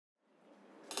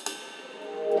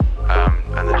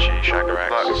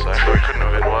Shagarax, so it couldn't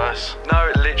have been worse. No,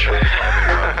 it literally couldn't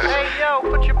have been worse. Hey yo,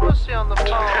 put your pussy on the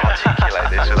phone. Articulate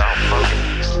this without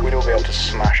fucking. We'd all be able to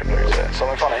smash a blues here.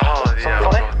 Something funny? Oh, yeah.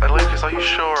 Something funny? Lucas, are you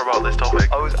sure about this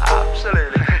topic? I was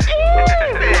absolutely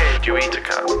Do you eat a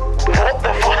cat? What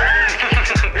the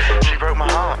fuck? She broke my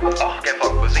heart. Oh, get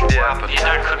fucked, pussy. Yeah. Your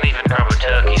dad couldn't even grab a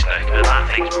turkey's neck, and that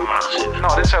thing's massive. No,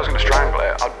 I didn't say I was going to strangle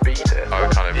it. I'd beat it. Oh,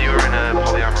 kind of. You were in a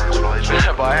polyamorous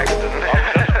relationship. By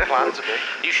accident. Plan to be.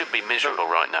 You should be miserable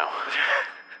right now.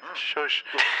 Shush.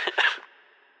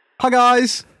 Hi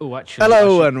guys. Oh, actually.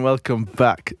 Hello and welcome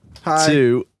back Hi.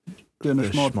 to Doing the a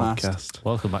Schmodcast. Schmodcast.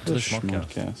 Welcome back to the Schmodcast.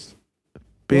 Schmodcast.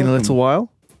 Been a Welcome. little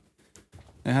while.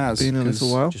 It has. Been a 'cause-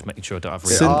 little while. Just making sure I don't have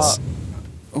Since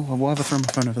Oh, why have I thrown my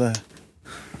phone over there?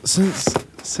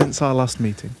 since our last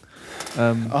meeting,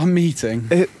 Our meeting.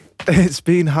 it's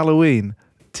been Halloween.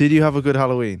 Did you have a good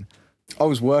Halloween? I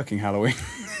was working Halloween.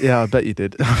 Yeah, I bet you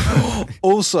did.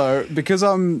 Also,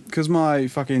 because my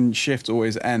fucking shifts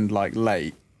always end like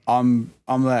late, I'm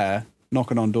there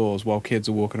knocking on doors while kids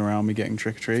are walking around me getting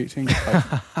trick or treating, like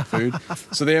food.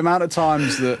 So the amount of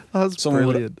times that That's someone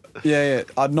brilliant.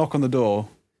 I'd knock on the door,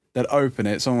 they'd open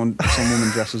it. Some woman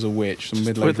dressed as a witch, some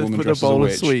middle-aged woman With a dressed as a bowl of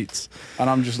witch, sweets. and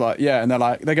I'm just like, yeah, and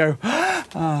they go,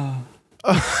 ah.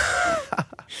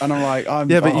 And I'm like,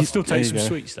 Yeah, but oh, you Still there take you some go.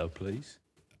 sweets though, please.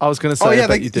 I was going to say, Oh yeah, I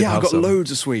bet you did I have got some. loads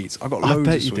of sweets. I got I loads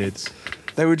bet of you did. sweets.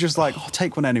 They were just like,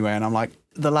 take one anyway, and I'm like,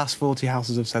 the last 40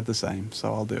 houses have said the same,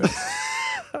 so I'll do it.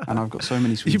 And I've got so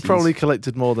many sweets. You probably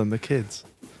collected more than the kids.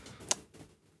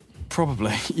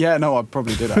 probably, yeah, no, I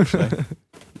probably did actually.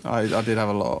 I did have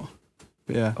a lot,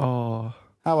 but yeah. Oh,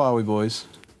 How are we, boys?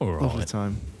 All lovely right.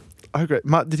 time. Oh, great.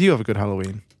 Matt, did you have a good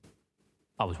Halloween?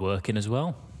 I was working as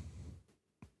well.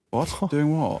 What?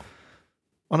 Doing what?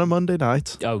 On a Monday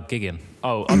night? Oh, gigging.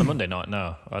 Oh, on a Monday night?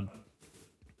 No.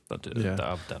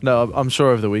 Yeah. No, I'm sure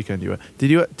over the weekend you were.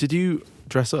 Did you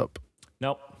dress up?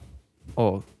 Nope.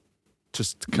 Or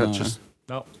just No.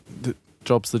 Nope.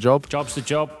 job's the job? Job's the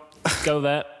job. Go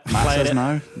there. Matt Play says it.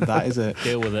 no. That is it.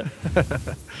 Deal with it.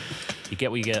 You get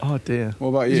what you get. Oh dear. What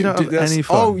about you? You don't have that's- any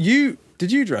fun? Oh,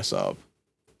 did you dress up?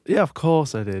 Yeah, of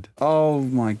course I did. Oh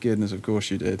my goodness, of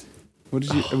course you did. What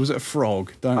did you? Was it a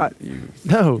frog? No,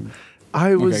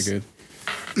 I was. Okay,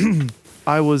 good.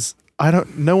 I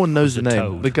don't. No one knows the Was it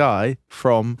name. Toad? The guy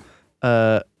from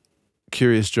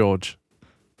Curious George,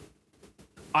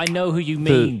 I know who you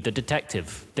mean. The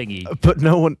detective thingy. but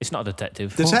no one. It's not a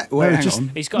detective. Wait, No, hang just- on.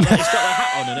 He's got the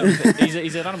hat on and everything.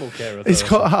 He's an animal carer. He's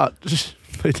got a person. hat,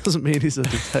 but it doesn't mean he's a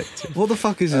detective. What the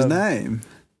fuck is his name?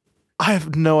 I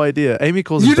have no idea. Amy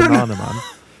calls him You don't Banana Man.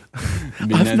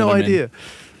 I have no idea.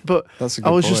 But That's a good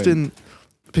I was just point.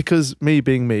 because me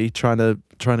being me, trying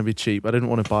to be cheap. I didn't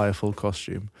want to buy a full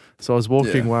costume, so I was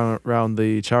walking around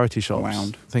the charity shops,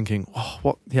 Wound. thinking, "Oh,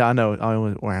 what? Yeah, I know. I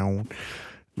went wow."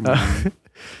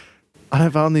 And I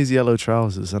found these yellow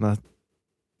trousers, and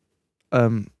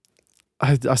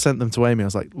I sent them to Amy. I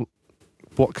was like,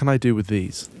 "What can I do with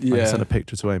these?" Like, I Yeah. sent a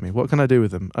picture to Amy. What can I do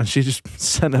with them? And she just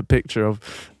sent a picture of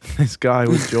this guy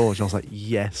with George. I was like,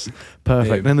 "Yes,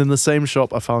 perfect." Yeah. And in the same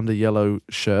shop, I found a yellow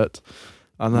shirt,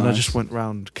 and then I Nice. just went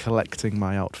round collecting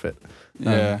my outfit.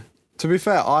 Yeah. To be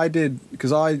fair, I did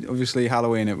because obviously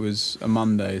Halloween it was a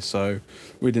Monday, so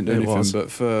we didn't do It anything. was. But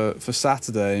for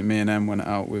Saturday, me and Em went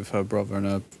out with her brother and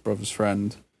her brother's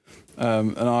friend,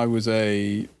 and I was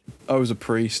a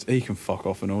priest. He can fuck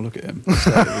off and all. Look at him.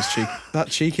 That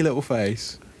cheeky little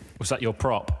face. Was that your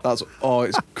prop? It's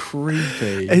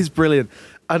creepy. It's brilliant.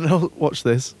 And watch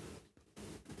this.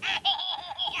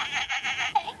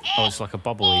 Oh, it's like a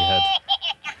bobbly head.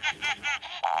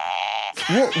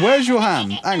 Where's your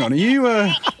hand? Hang on, are you? What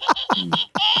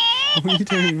are you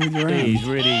doing with your hand? He's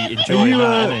really enjoying you,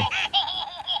 that, isn't he?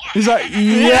 He's like,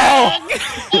 yeah.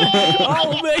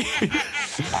 Oh, me!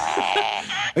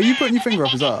 Are you putting your finger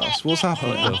up his ass? What's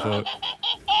happening? What the fuck?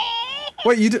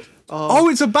 Wait, you do? Oh,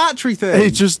 it's a battery thing.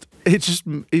 It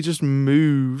just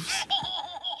moves.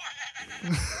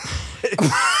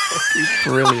 It's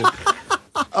brilliant.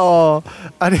 Oh,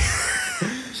 and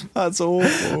That's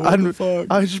awful. What and the fuck?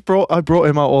 I brought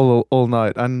him out all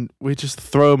night, and we just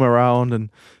throw him around and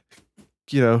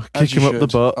kick As you him up the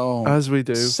should. butt Oh. as we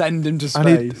do. Send him to space.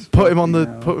 And he put him on the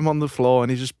Fucking hell. the floor,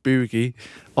 and he just boogie.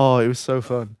 Oh, it was so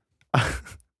fun.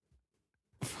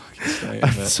 State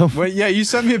of it. Some- Wait, yeah, you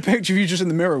sent me a picture of you just in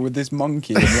the mirror with this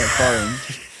monkey in your phone.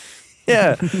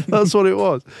 Yeah, that's what it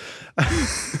was.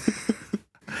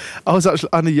 I was actually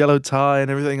on a yellow tie and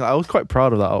everything. I was quite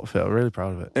proud of that outfit. I'm really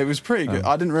proud of it. It was pretty good.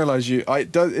 I didn't realise you.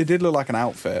 It did look like an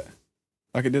outfit.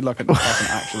 Like it did like an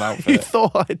actual You outfit.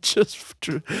 thought I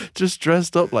just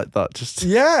dressed up like that? Just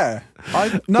Yeah.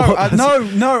 What?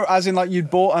 No, as in like you'd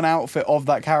bought an outfit of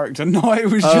that character. No, it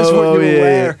was just what you were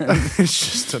wearing. It's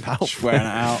just an outfit. Just wearing it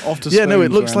out. Off to Yeah, no, it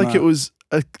Spoons looks wearing like that. it was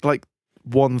like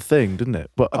one thing, didn't it?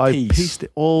 But A I piece. pieced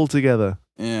it all together.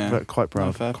 Yeah. But quite proud,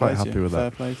 No, fair quite play to happy you. with Fair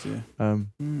that. play to you.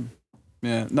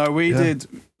 Yeah. No, we Yeah. did.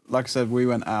 Like I said, we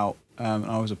went out.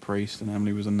 I was a priest and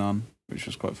Emily was a nun, which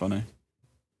was quite funny.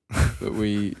 But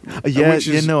we, Yeah, which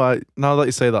is- no. Now that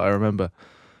you say that, I remember.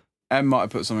 Em might have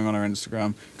put something on her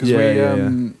Instagram because Yeah,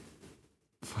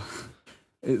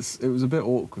 it was a bit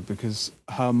awkward because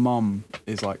her mum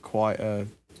is like quite a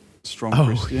strong Oh,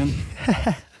 Christian,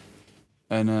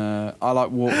 and I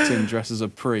like walked in dressed as a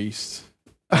priest,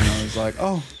 and I was like,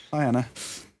 "Oh, hi Anna,"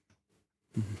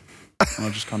 and I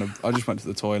just went to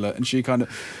the toilet, and she kind of,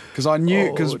 because I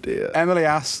knew because dear. Emily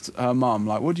asked her mum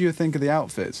like, "What do you think of the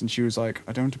outfits?" and she was like,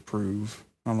 "I don't approve."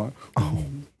 I'm like, "Oh."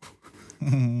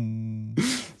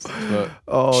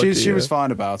 But she dear. was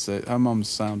fine about it. Her mum's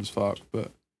sound as fuck,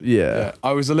 but Yeah. yeah,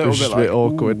 I was a little It was bit just a like bit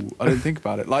awkward. "Ooh," I didn't think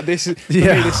about it. Like this is for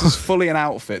Yeah. me, this is fully an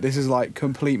outfit. This is like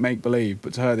complete make believe,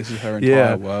 but to her, this is her entire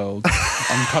Yeah. world.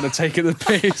 I'm kind of taking the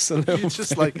piss a little. You're just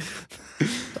bit. like,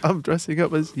 I'm dressing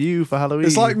up as you for Halloween.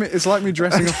 It's like me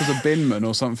dressing up as a binman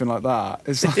or something like that.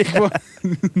 It's like what?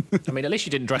 I mean, at least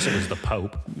you didn't dress up as the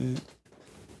Pope.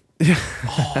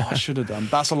 Oh, I should have done.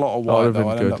 That's a lot of That white would've though. been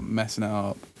I'd end good. up messing it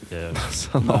up. Yeah. It's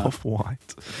a lot of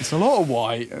white. It's a lot of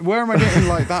white. Where am I getting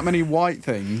like that many white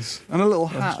things and a little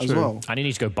hat as true. well? And you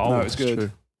need to go bold. No, it's good.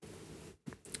 True.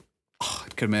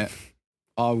 I'd commit.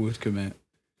 I would commit.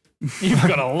 You've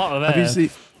got a lot of hair. Have you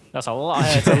seen? That's a lot of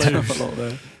hair to lose. a lot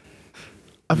there.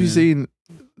 Have you seen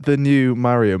the new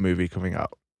Mario movie coming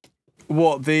out?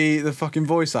 What the fucking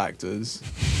voice actors?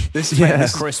 This Yeah.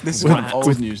 this, Chris this is Pratt. kind of old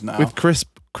With- news now. With Chris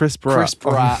Pratt. Chris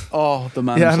Pratt. Oh, the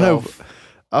man Yeah, I know. himself.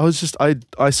 I was just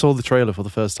I saw the trailer for the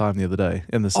first time the other day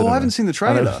in the Oh, cinema. I haven't seen the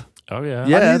trailer. Oh, yeah.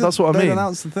 Yeah, I knew that's that what I they'd mean.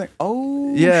 announced the thing.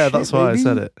 Oh, Yeah, shit, that's why baby. I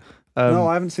said it. No,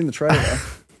 I haven't seen the trailer.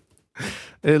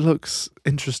 It looks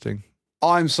interesting.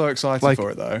 I'm so excited Like- for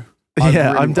it though. Yeah,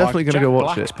 really I'm definitely going to Jack go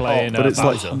watch Black's it. playing, but it's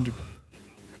like Bowser.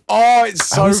 Oh, it's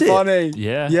so is it? funny.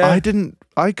 Yeah. Yeah.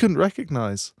 I couldn't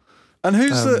recognize And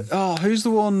who's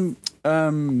the one?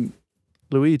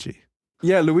 Luigi.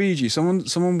 Yeah, Luigi.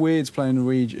 Someone weird's playing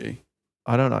Luigi.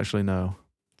 I don't actually know.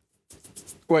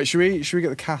 Wait, should we get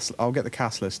the cast? I'll get the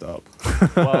cast list up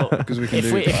Well, because we can if,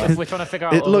 do we, that. if we're trying to figure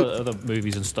out It other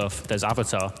movies and stuff, there's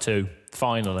Avatar 2,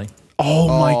 finally. Oh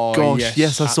my Oh, gosh! yes.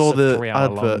 Yes, I That's saw a the 3-hour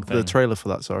long advert, the thing. trailer for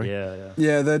that. Sorry. Yeah, yeah.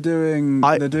 Yeah, they're doing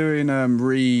I-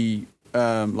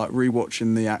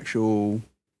 rewatching the actual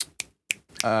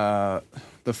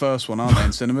the first one, aren't they,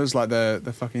 in cinemas? Like they're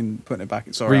fucking putting it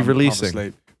back. Sorry, I'm half Re-releasing.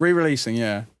 asleep. Re-releasing,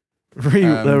 yeah. They're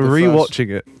the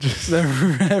rewatching it. Just-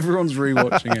 Everyone's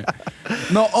rewatching it.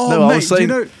 No, No, I mate, was do you saying-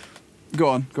 know? Go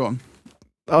on.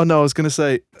 Oh no, I was gonna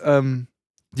say.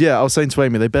 Yeah, I was saying to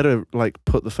Amy, they better like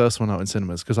put the first one out in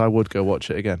cinemas because I would go watch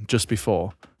it again just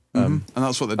before. And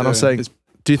that's what they're and doing. I'm saying, It's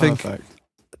Do you think? perfect.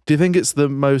 Do you think it's the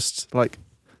most like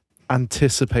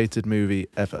anticipated movie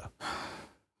ever?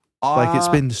 Like it's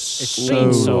been It's so,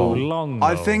 been so long. long.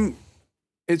 I though. think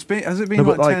has it been No,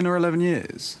 like but, like, 10 or 11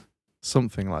 years?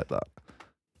 Something like that.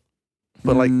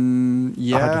 But like,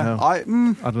 yeah, know. I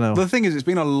don't know. The thing is, it's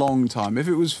been a long time. If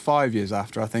it was 5 years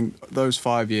after, I think those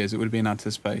 5 years it would have been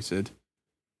anticipated.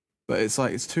 But it's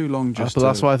like it's too long just. But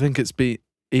that's why I think it's been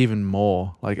even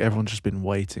more. Like everyone's just been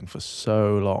waiting for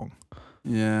so long,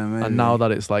 Yeah, maybe. and now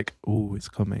that it's like, oh, it's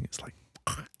coming. It's like,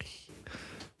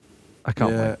 I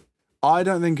can't wait. I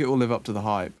don't think it will live up to the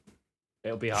hype.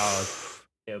 It'll be hard.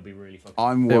 It'll be really fucking.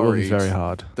 I'm It will worried be very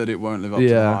hard. that it won't live up to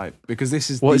the Yeah. hype because this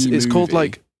is Well, the it's called movie.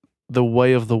 like The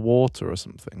Way of the Water or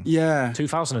something. Yeah,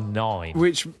 2009.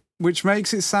 which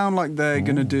makes it sound like they're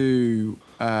gonna do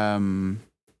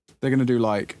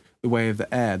like The Way of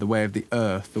the Air, The Way of the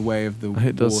Earth, The Way of the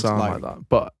It does water. sound like that,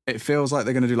 but It feels like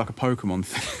they're gonna do like a Pokemon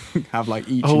thing, have like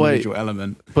each Oh, wait. individual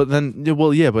element. then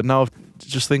but now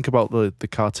just think about the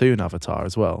cartoon Avatar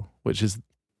as well, which is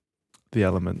the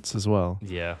elements as well.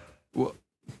 Yeah.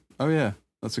 Oh yeah,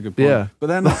 that's a good point. Yeah. But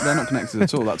they're not connected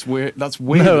at all. That's weird. That's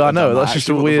weird. No, that I they've know. done That's that, just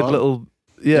a actually. What the weird fuck? little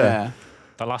yeah.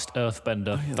 The Last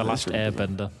Earthbender. yeah, the that Last is really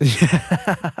Airbender.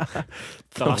 Yeah.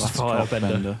 The Last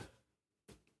Firebender.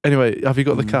 Anyway, have you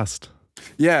got the cast?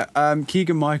 Yeah,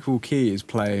 Keegan Michael Key is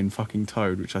playing fucking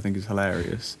Toad, which I think is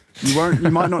hilarious. You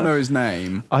might not know his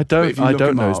name. I if don't you look know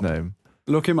him his up- name.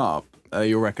 Look him up.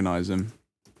 You'll recognise him.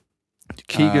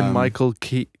 Keegan Michael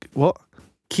Key. What?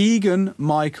 Keegan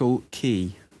Michael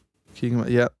Key. Keegan.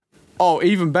 Yeah. Oh,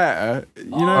 even better. You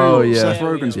know, Oh, yeah. Seth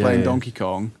Rogen's Yeah, playing yeah. Donkey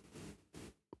Kong.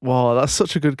 Wow, that's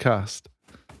such a good cast.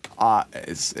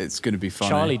 It's going to be funny.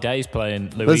 Charlie Day's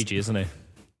playing Luigi, isn't he?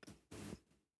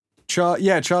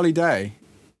 Charlie Day.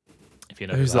 If you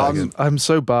know Who's who that that is. again? I'm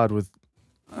so bad with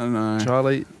I don't know.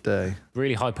 Charlie Day.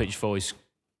 Really high pitched voice,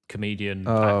 comedian,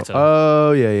 Oh, actor.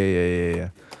 yeah.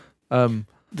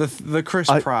 The Chris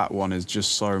Pratt one is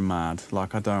just so mad.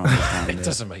 Like, I don't understand It it.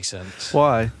 doesn't make sense.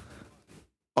 Why?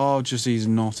 Oh, just he's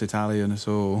not Italian at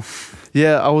all.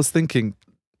 Yeah, I was thinking.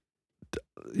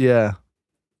 Yeah.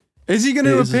 Is he going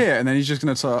to It is- appear and then he's just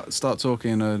going to start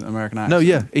talking in an American accent? No,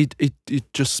 yeah, he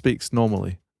just speaks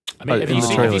normally. I mean, Like, have you in the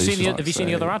seen, trailers,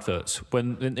 the other adverts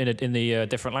when in the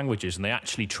different languages, and they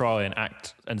actually try and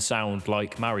act and sound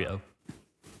like Mario?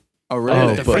 Oh, really? Oh,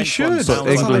 The but- French one should. sounds but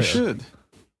like English. They Mario. should.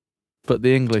 But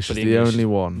the English But is the the English- only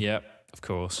one. Yeah, of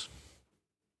course.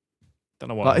 Don't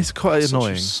know why. That is quite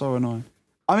annoying. So annoying.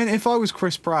 I mean, if I was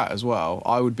Chris Pratt as well,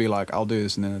 I would be like, I'll do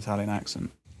this in an Italian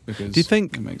accent because Do you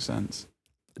think- it makes sense.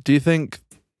 Do you think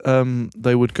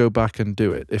they would go back and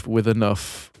do it if with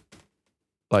enough?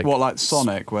 Like What, like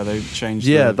Sonic, where they changed?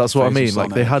 yeah, the that's what I face of mean. Like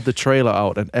they Sonic? had the trailer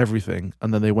out and everything,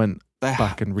 and then they went They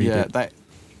back and read it.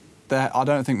 I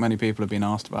don't think many people have been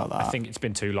asked about that. I think it's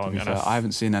been too to long. be And fair. I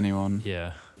haven't seen anyone.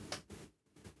 yeah.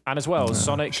 And as well,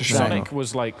 Sonic It's a shame.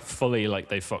 was like fully like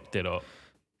they fucked it up.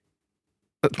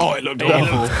 Oh, it looked It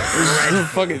awful. looked It was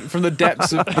fucking from the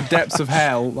depths of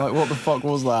hell. Like, what the fuck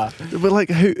was that? But like,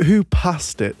 who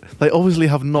passed it? They obviously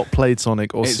have not played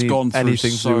Sonic or It's seen gone through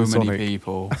anything to do so with many Sonic.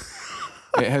 people.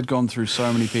 It had gone through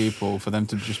so many people for them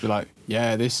to just be like,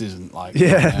 yeah, this isn't like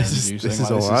Yeah, this this is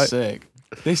this alright. is sick.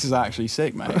 This is actually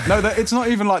sick, mate. No, it's not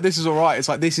even like this is alright. It's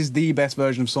like this is the best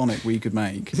version of Sonic we could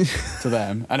make to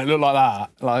them, and it looked like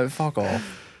that. Like, fuck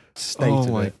off. State Oh of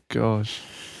my it. gosh.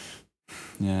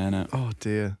 Yeah, no. Oh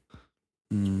dear.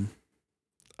 Mm.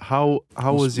 How What's-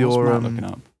 was what's your Matt looking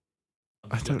up?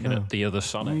 I'm I just don't looking know. at the other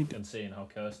Sonic and seeing how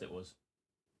cursed it was.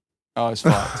 Oh, it's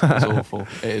fucked. It's awful.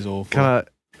 It is awful.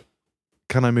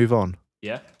 Can I move on?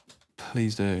 Yeah.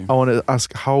 Please do. I want to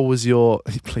ask, how was your?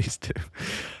 Please do.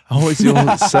 How was your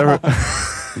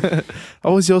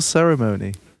How was your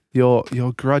ceremony? Your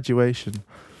graduation,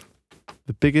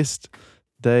 the biggest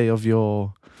day of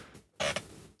your.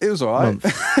 It was alright.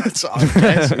 So I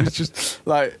guess it was just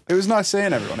like it was nice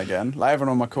seeing everyone again. Like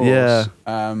everyone on my course. Yeah.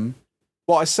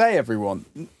 Well, I say everyone.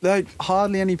 Like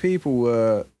hardly any people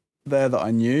were there that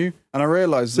I knew, and I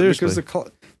realised that because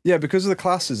Seriously? because the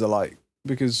classes are like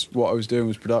because what I was doing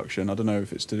was production. I don't know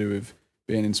if it's to do with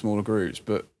being in smaller groups,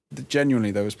 but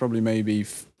genuinely there was probably maybe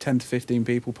 10 to 15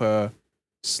 people per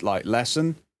like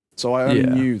lesson. So I only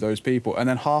Yeah. knew those people, and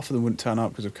then half of them wouldn't turn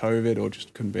up because of COVID or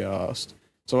just couldn't be asked.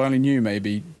 So I only knew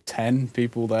maybe 10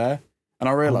 people there. And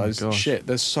I realised, gosh. shit,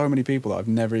 there's so many people that I've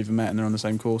never even met and they're on the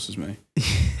same course as me.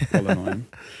 Well annoying.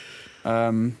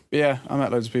 But yeah, I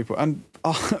met loads of people. And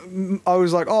I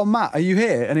was like, oh, Matt, are you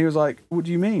here? And he was like, what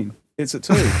do you mean? It's at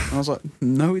 2. And I was like,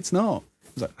 no, it's not. He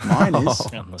was like, mine is.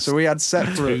 Oh. So we had Two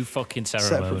separate fucking separate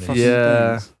ceremonies. fucking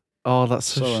Yeah. things. Oh, that's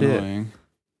so, So shit. annoying.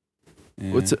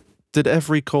 Yeah. Did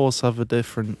every course have a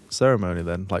different ceremony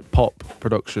then? Like pop,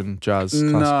 production, jazz,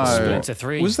 No. classical? Split What? into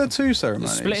three. Was there 2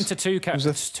 ceremonies? Split into Was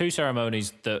there- two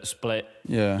ceremonies that split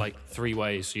Yeah. like 3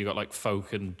 ways. So you got like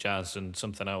folk and jazz and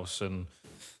something else and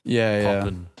yeah, pop yeah.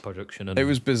 and production. And It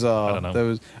was bizarre. I don't know. There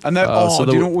was, and there, So do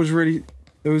there you know what was really?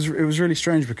 It was really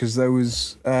strange because there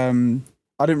was.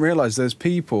 I didn't realize there's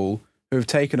people who have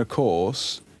taken a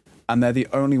course, and they're the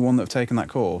only one that have taken that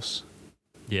course.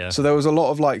 yeah. So there was a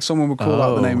lot of like someone would call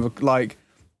out the name Oh. of like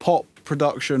pop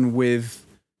production with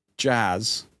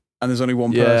jazz, and there's only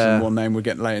one Yeah. person, one name would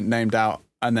get named out,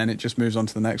 and then it just moves on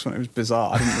to the next one. It was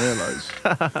bizarre. I didn't realize.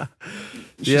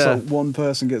 It's just Yeah. like one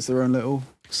person gets their own little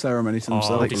ceremony to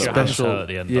themselves. like a did little your bit. hands hurt at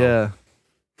the end, though? Yeah.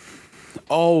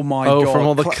 Oh my Oh, god! from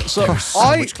all the So There was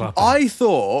so much clapping. I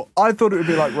thought it would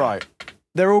be like, right,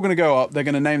 they're all going to go up, they're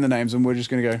going to name the names, and we're just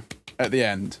going to go at the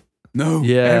end. No,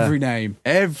 Yeah. every name,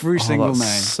 every single that's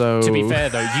name. So To be fair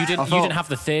though, you thought- didn't have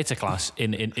the theatre class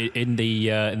in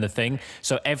the thing.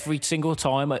 So every single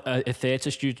time a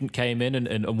theatre student came in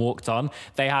and walked on,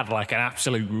 they had like an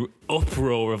absolute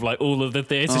uproar of like all of the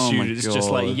theatre Oh my students just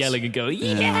like God. yelling and going,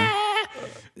 yeah.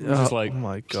 It was just like, oh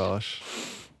my gosh.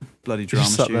 Bloody drama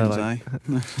sat there students,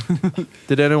 like- eh?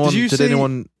 Did anyone? Did you see-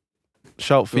 anyone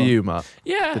shout for Go on. you, Matt?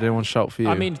 yeah. Did anyone shout for you?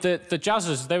 I mean, the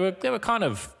jazzers they were kind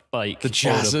of like The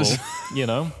jazzers. audible, you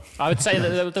know. I would say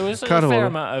that there was a Kind of fair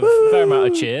audible. amount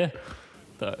of cheer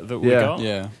that we Yeah. got.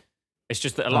 Yeah. It's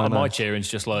just that a lot Oh, of my nice. cheering's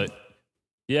just like,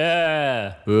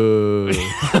 yeah. Boo.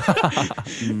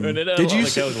 And then a Did lot you of the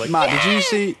see, girls were like,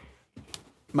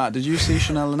 Matt? Did you see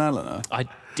Chanel and Eleanor? I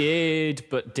did,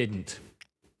 but didn't.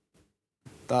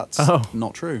 That's Oh.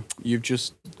 not true. You've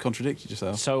just contradicted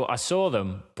yourself. So I saw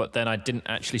them, but then I didn't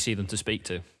actually see them to speak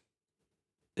to.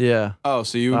 Yeah. Oh,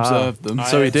 so you Ah. observed them.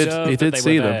 So I he did- observed he that did they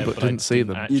see were them, there, but I didn't see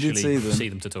them. You did actually see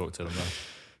them. to talk to them,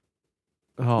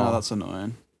 though. Oh. No, that's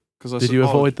annoying. Did you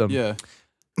avoid them? Yeah.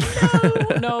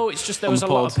 No, it's just there On was the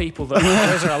a lot pod. of people that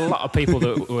there's a lot of people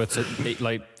that were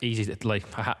like easy to, like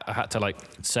I had to like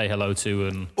say hello to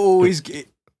and Always. go,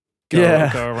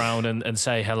 Yeah. go around and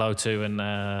say hello to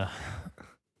and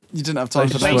You didn't have They time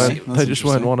for just, that. Basically- weren't, they just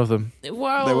weren't one of them.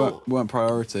 well They weren't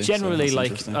priority. so generally that's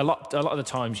like interesting. a lot of the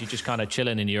times you're just kind of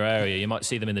chilling in your area. You might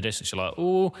see them in the distance. You're like,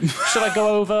 oh, should I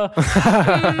go over?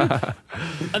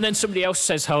 And then somebody else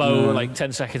says hello like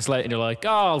 10 seconds later, and you're like, oh,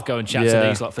 I'll go and chat to Yeah.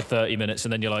 these lot for 30 minutes,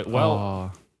 and then you're like,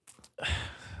 well, Oh.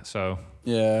 so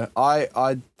Yeah,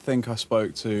 I think I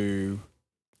spoke to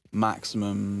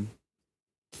maximum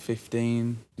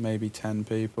 15, maybe 10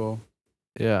 people.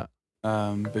 Yeah.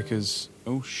 Because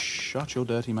shut your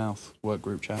dirty mouth, work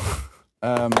group chat.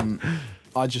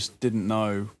 I just didn't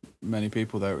know many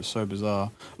people there. It was so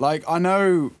bizarre. Like I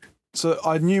knew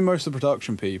most of the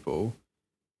production people.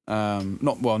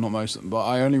 Not most of them, but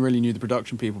I only really knew the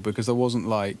production people because there wasn't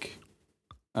like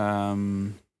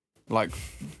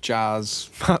jazz,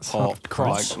 That's pop,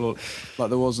 cross. like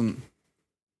there wasn't.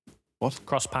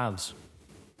 cross paths.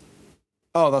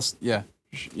 Oh, that's yeah.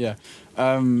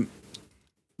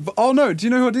 But no, do you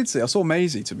know who I did see? I saw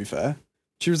Maisie. To be fair,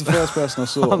 she was the first person I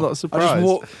saw. I'm not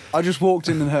surprised. I just walked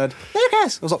in and heard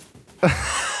Lucas. I was like,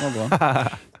 oh, go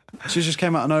on. She just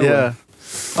came out of nowhere, Yeah.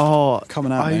 Oh,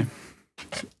 coming at me.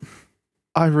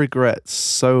 I regret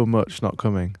so much not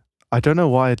coming. I don't know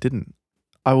why I didn't.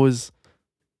 I was.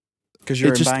 Because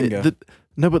you're it in just, Bangor.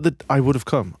 no, but I would have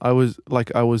come. I would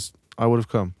have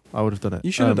come. I would have done it.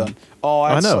 You should have done. Oh,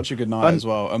 I had know. such a good night And- as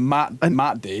well. And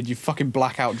Matt did. You fucking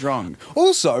blackout drunk.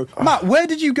 Also, Matt, where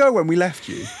did you go when we left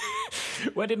you?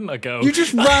 Where didn't I go? You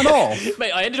just ran off.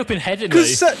 Mate, I ended up in Headingley.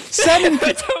 Because Sen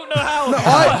I don't know how. No, My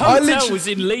I hotel literally- was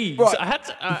in Leeds. Right. I had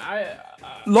to.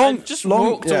 I just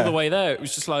long- walked all yeah. the way there. It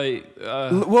was just like.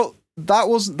 Well, that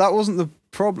wasn't the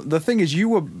problem. The thing is,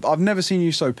 I've never seen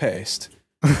you so pissed.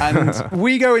 And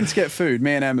we go in to get food,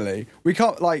 me and Emily. We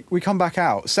come back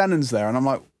out. Sennon's there, and I'm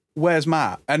like, "Where's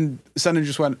Matt?" And Sennon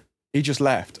just went, "He just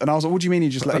left." And I was like, "What do you mean he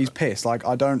just left? He's pissed. Like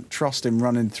I don't trust him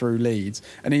running through Leeds."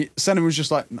 And Sennon was just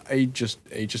like, "He just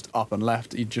up and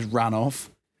left. He just ran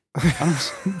off." And I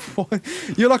was like,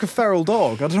 "What? You're like a feral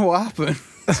dog. I don't know what happened."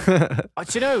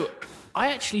 Do you know?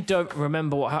 I actually don't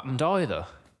remember what happened either.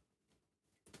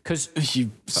 Because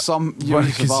You Because you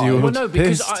survived. were- well, no,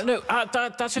 because pissed.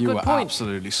 that's a You good were point.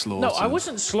 absolutely slaughtered. No, I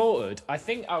wasn't slaughtered. I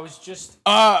think I was just.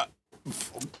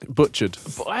 Butchered.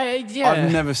 Yeah.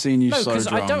 I've never seen you No, so because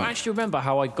drunk. I don't actually remember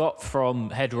how I got from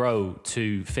Head Row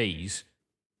to Fees.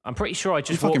 I'm pretty sure I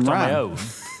just You walked fucking on my ran. own,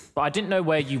 but I didn't know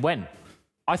where you went.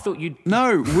 I thought you'd.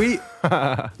 No, you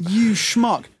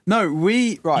schmuck. No,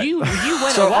 right. You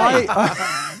went So away.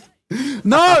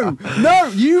 No,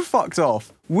 you fucked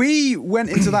off. We went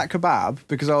into that kebab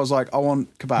because I was like, I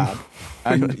want kebab.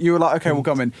 And you were like, okay, we'll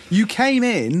come in. You came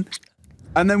in,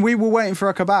 and then we were waiting for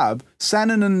a kebab.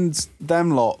 Shannon and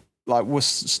them lot were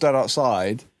stood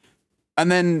outside. And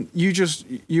then you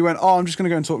went, oh, I'm just going to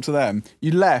go and talk to them.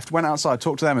 You left, went outside,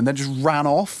 talked to them, and then just ran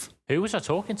off. Who was I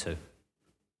talking to?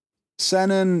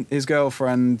 Senan, his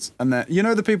girlfriend, and then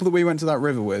the people that we went to that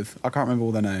river with. I can't remember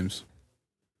all their names.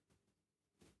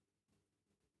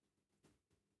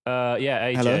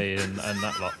 Yeah, AJ Hello? and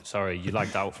that lot. Sorry, you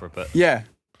lagged out for a bit. Yeah.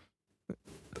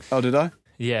 Oh, did I?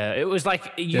 Yeah, it was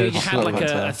like you Yeah, had just like like a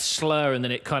that. slur, and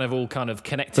then it kind of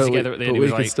connected But together at the end. but It we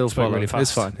was can like still spoke follow. really It's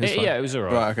fast. fine, it's fine. Yeah, it was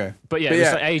alright. Right, okay. But yeah, But it was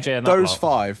yeah, like AJ and that Those lot.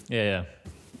 5. Yeah.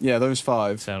 Yeah, those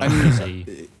 5. Sound And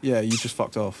easy. yeah, you just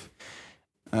fucked off.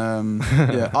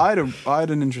 Yeah, I had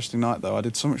an interesting night though. I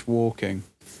did so much walking.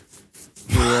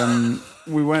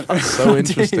 We went. So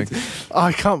interesting.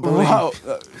 I can't believe. Wow.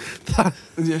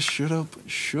 Yeah, shut up.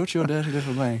 Shut your dirty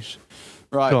little mouth.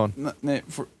 Right. Go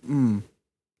on.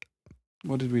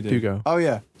 What did we do? You go. Oh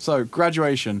yeah. So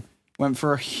graduation went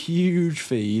for a huge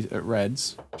feed at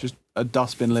Red's. Just a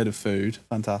dustbin lid of food.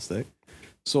 Fantastic.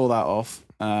 Saw that off.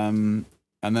 And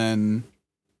then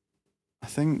I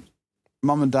think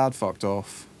Mum and Dad fucked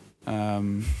off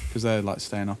because they're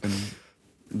staying up in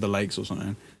the lakes or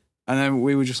something. And then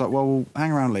we were just like, well, we'll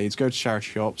hang around Leeds, go to charity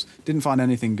shops. Didn't find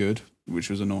anything good, which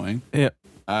was annoying. Yeah.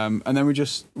 And then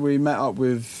we met up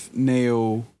with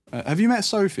Neil. Have you met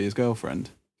Sophie, his girlfriend?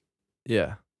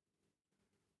 Yeah.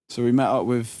 So we met up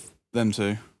with them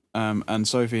two. And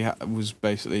Sophie was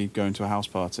basically going to a house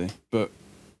party. But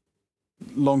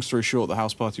long story short, the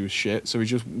house party was shit. So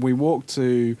we walked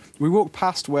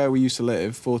past where we used to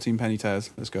live, 14 Penny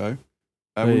Tez. Let's go.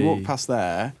 We walked past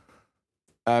there,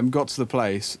 got to the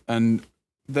place, and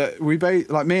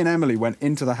me and Emily went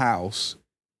into the house.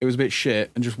 It was a bit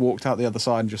shit, and just walked out the other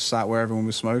side and just sat where everyone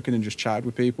was smoking and just chatted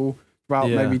with people for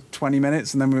about maybe 20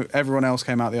 minutes, and then everyone else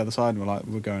came out the other side and we're like,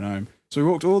 we're going home. So we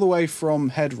walked all the way from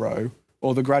Headrow,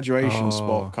 or the graduation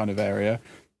spot kind of area,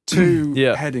 to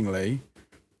Headingley,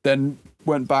 then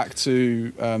went back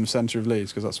to centre of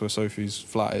Leeds because that's where Sophie's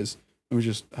flat is, and we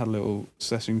just had a little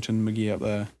Sessington McGee up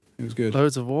there. It was good.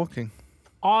 Loads of walking.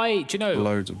 Do you know?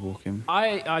 Loads of walking.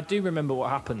 I do remember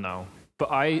what happened now, but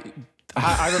I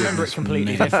remember it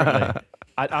completely differently.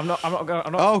 I'm not.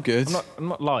 Oh, good. I'm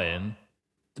not lying.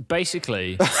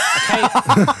 Basically, all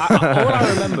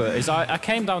I remember is I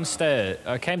came downstairs.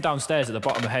 I came downstairs at the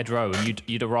bottom of Head Row, and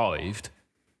you'd arrived.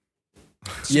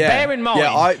 So bear in mind,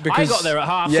 I got there at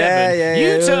 7:30.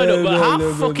 You turned up at half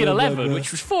 11,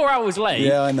 which was 4 hours late.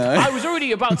 Yeah, I know. I was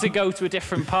already about to go to a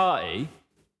different party,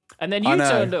 and then you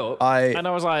turned up, and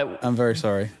I was like, I'm very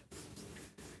sorry.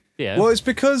 Yeah. Well, it's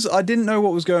because I didn't know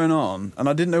what was going on, and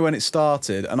I didn't know when it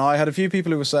started, and I had a few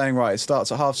people who were saying, right, it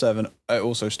starts at 7:30, it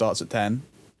also starts at 10,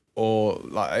 or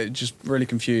like it's just really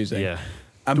confusing. Yeah.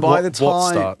 And by the time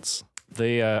what starts?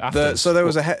 So there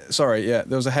was there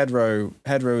was a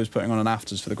Headrow was putting on an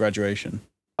afters for the graduation.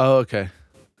 Oh, okay.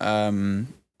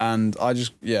 And I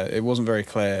just it wasn't very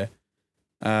clear.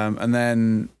 And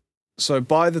then so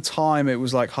by the time it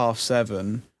was like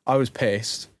 7:30, I was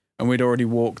pissed. And we'd already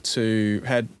walked to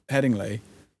Headingley,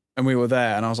 and we were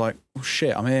there, and I was like, oh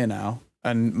shit, I'm here now.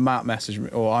 And Matt messaged me,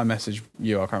 or I messaged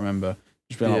you, I can't remember,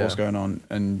 just being like, what's going on?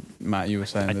 And Matt, you were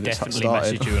saying I that it's started.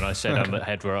 definitely messaged you and I said I'm at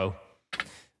Head Row.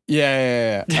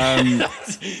 Yeah. I can't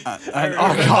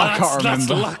remember. That's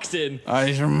locked in.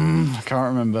 I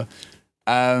can't remember.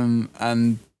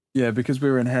 And yeah, because we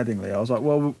were in Headingley, I was like,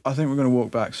 well, I think we're going to walk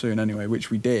back soon anyway,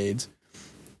 which we did.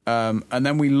 And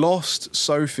then we lost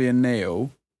Sophie and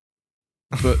Neil.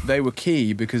 But they were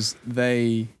key because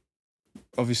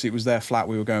obviously it was their flat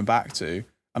we were going back to,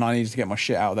 and I needed to get my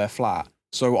shit out of their flat.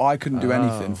 So I couldn't do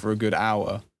anything for a good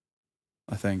hour,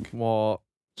 I think. What?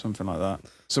 Something like that.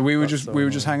 So we were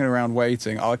just hanging around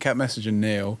waiting. I kept messaging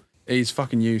Neil. He's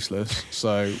fucking useless,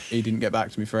 so he didn't get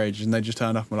back to me for ages, and they just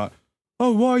turned up and were like,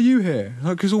 oh, why are you here?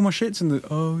 Because all my shit's in the...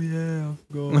 Oh, yeah, I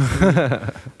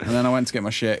forgot. And then I went to get my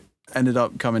shit, ended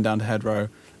up coming down to Head Row,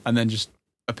 and then just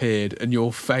appeared, and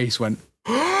your face went...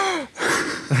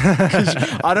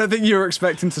 I don't think you were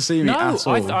expecting to see me at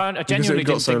all. I genuinely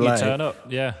didn't think you'd turn up.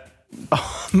 Yeah.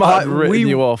 Might have written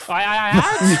you off. I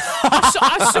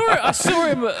saw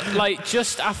him like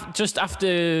just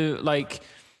after like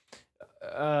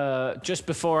just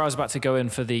before I was about to go in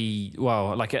for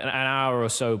like an hour or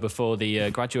so before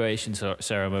the graduation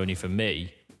ceremony for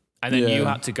me, and then you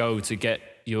had to go to get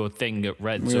your thing at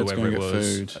Reds or wherever it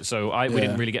was. Food. So we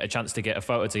didn't really get a chance to get a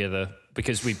photo together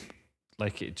because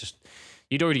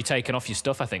you'd already taken off your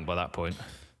stuff, I think, by that point.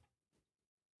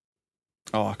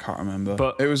 Oh, I can't remember.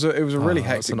 But it was a really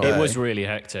hectic day. It was really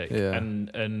hectic. Yeah.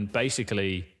 And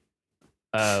basically,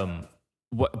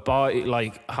 by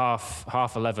like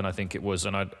half 11, I think it was,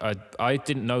 and I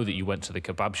didn't know that you went to the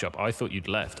kebab shop. I thought you'd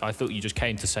left. I thought you just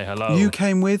came to say hello. You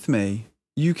came with me.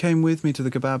 You came with me to the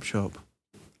kebab shop.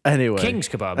 Anyway. King's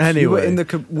Kebabs. Anyway. You were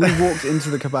we walked into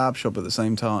the kebab shop at the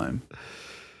same time.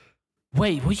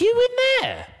 Wait, were you in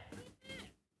there?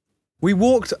 We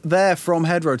walked there from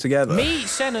Head Row together. Me,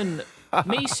 Sen and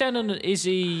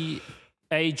Izzy,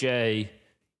 AJ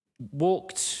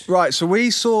walked. Right, so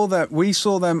we saw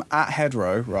them at Head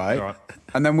Row, right?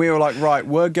 And then we were like, right,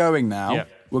 we're going now. Yeah.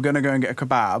 We're going to go and get a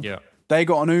kebab. Yeah. They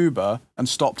got an Uber and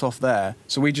stopped off there.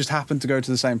 So we just happened to go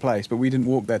to the same place, but we didn't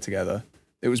walk there together.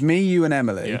 It was me, you, and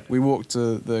Emily. Yeah. We walked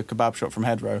to the kebab shop from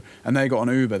Head Row, and they got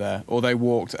an Uber there, or they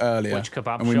walked earlier. Which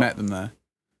kebab and we shop? met them there.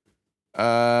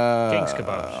 King's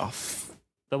Kebabs.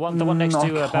 The one next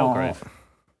to Belgrave.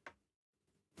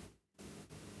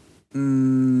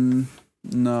 No.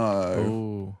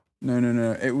 Ooh.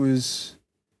 No. It was...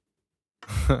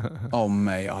 Oh,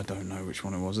 mate, I don't know which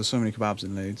one it was. There's so many kebabs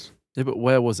in Leeds. Yeah, but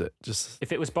where was it? Just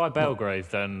If it was by Belgrave,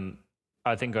 then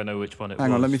I think I know which one it was.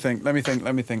 Hang on, let me think.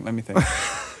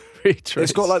 retrace.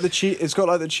 It's got like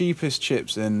the cheapest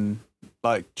chips in,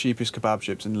 like cheapest kebab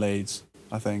chips in Leeds,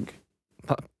 I think.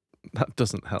 That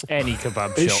doesn't help. Any kebab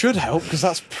shop. It should help because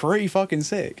that's pretty fucking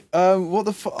sick. What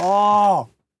the Oh,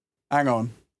 hang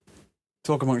on.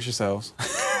 Talk amongst yourselves.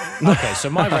 Okay, so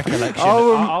my recollection.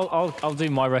 I'll do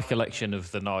my recollection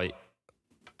of the night.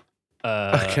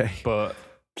 Okay. But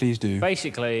please do.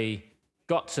 Basically,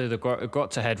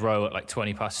 got to Head Row at like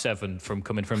 7:20 from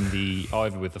coming from the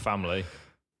Ivy with the family.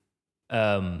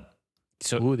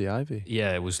 So Ooh, the Ivy.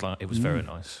 yeah, it was very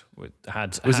nice.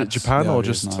 Was it Japan The or Ivy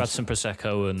is just? nice. Had some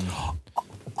prosecco and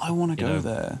I want to You go know,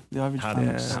 there. The Ivy had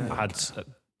Japan is sick. had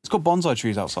It's got bonsai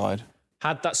trees outside.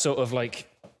 had that sort of like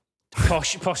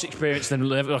posh experience.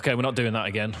 Then okay, we're not doing that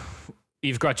again.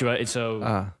 You've graduated,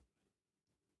 so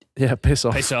Yeah, piss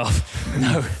off. piss off.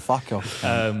 No. Fuck off.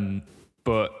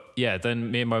 But yeah,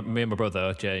 then me and my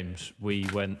brother James, we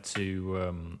went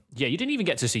to. Yeah, you didn't even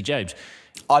get to see James.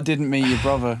 I didn't meet your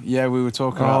brother. Yeah, we were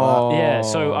talking about Yeah,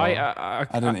 so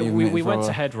we went to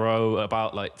brother. Head Row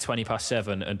about like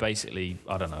 7:20, and basically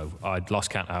I don't know, I'd lost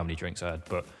count of how many drinks I had,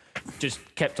 but just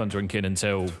kept on drinking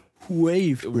until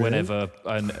that. whenever,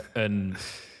 and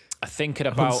I think at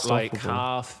about like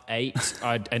Unstoppable. 8:30,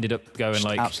 I ended up going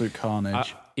like Absolute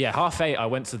carnage. yeah, 8:30 I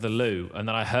went to the loo, and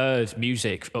then I heard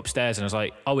music upstairs, and I was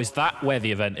like, oh, is that where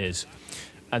the event is?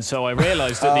 And so I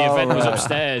realised that the event was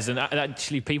upstairs, and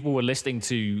actually people were listening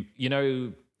to,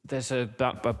 there's a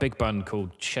big band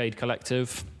called Shade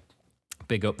Collective.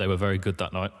 Big up, they were very good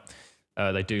that night.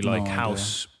 They do like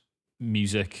house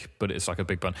music, but it's like a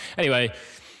big band. Anyway,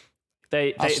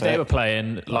 they were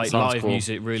playing like sounds live cool.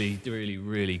 music, really, really,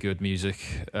 really good music.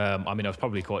 I mean, I was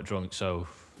probably quite drunk, so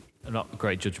not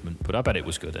great judgment, but I bet it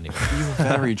was good anyway. You were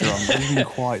very drunk. Even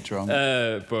quite drunk.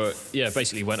 But yeah,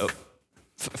 basically went up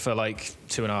for like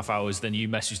 2.5 hours. Then you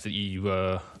messaged that you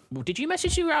were. Did you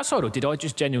message you were outside, or did I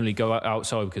just genuinely go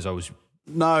outside because I was?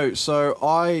 No, so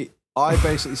I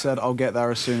basically said I'll get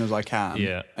there as soon as I can.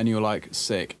 Yeah. And you were like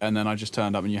sick, and then I just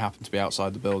turned up, and you happened to be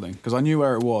outside the building because I knew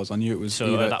where it was. I knew it was So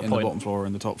either at that in point- the bottom floor or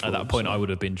in the top floor. At that point, so- I would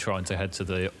have been trying to head to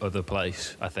the other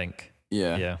place. I think.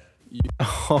 Yeah. Yeah.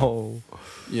 Oh,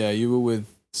 Yeah, you were with.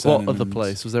 what Sen other and-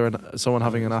 place? Was there someone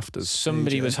having an afters?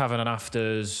 Somebody DJ. was having an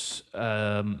afters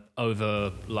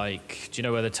over like. Do you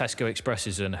know where the Tesco Express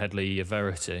is in Headley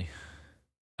Verity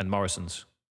and Morrison's?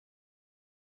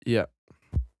 Yeah.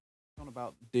 On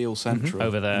about Deal Central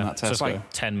Over in there. that So it's Tesco.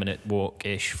 like 10-minute walk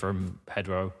ish from Head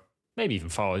Row, maybe even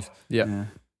 5. Yeah.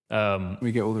 Yeah.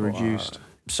 We get all the reduced.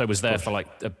 So was there for like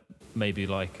maybe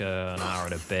like an hour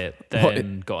and a bit. What,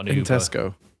 Then got an Uber. In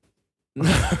Tesco. No,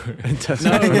 In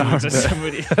Tesco. no, just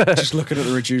somebody Just looking at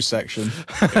the reduced section.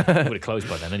 would have closed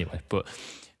by then anyway. But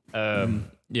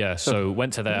yeah, so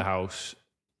went to their house,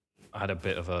 had a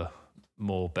bit of a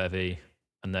more bevy,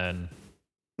 and then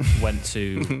went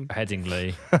to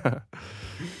Headingley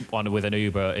with an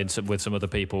Uber with some other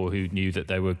people who knew that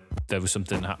there was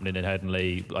something happening in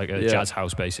Headingley, like a jazz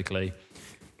house basically.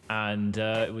 And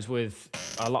it was with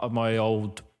a lot of my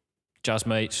old jazz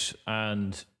mates,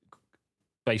 and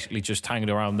basically just hanging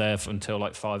around there until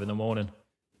like 5 a.m. Oh,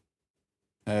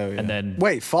 yeah. And then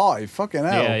Wait, 5? Fucking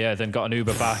hell. yeah, then got an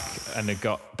Uber back, and then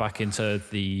got back into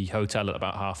the hotel at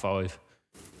about 5:30.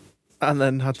 And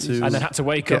then had to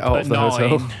Wake get up out at of the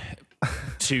hotel. 9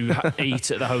 to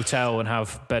eat at the hotel and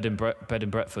have bed and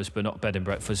breakfast, but not bed and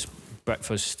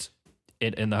breakfast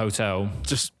in the hotel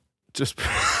just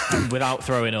without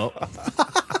throwing up.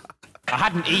 I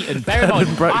hadn't eaten. Bear in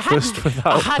mind, breakfast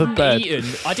without I the hadn't bed. eaten.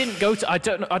 I didn't go to. I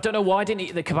don't know why I didn't eat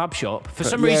at the kebab shop. For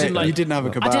some Yeah, reason, like you didn't have a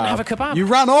kebab. I didn't have a kebab. You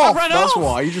ran off. I ran That's off.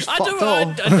 why. You just fucked off.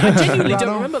 I genuinely Ran don't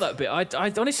off. remember that bit.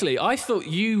 I honestly, I thought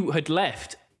you had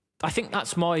left. I think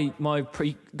that's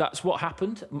that's what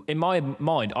happened in my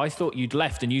mind. I thought you'd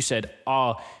left, and you said,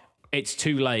 it's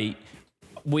too late.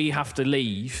 We have to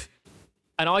leave."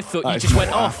 And I thought you is just not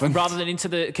went what off happened. rather than into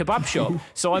the kebab shop.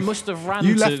 So I must have ran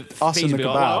You to left us in the feasibly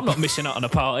like, well, kebab. I'm not missing out on a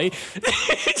party.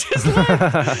 Just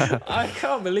like, I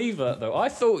can't believe that though. I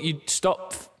thought you'd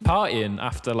stopped partying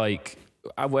after like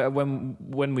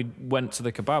when we went to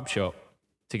the kebab shop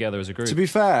together as a group. To be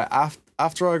fair,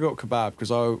 after I got kebab,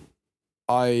 because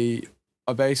I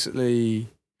basically...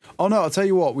 Oh no, I'll tell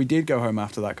you what, we did go home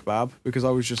after that kebab because I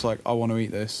was just like, I want to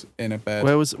eat this in a bed.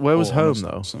 Where was or home on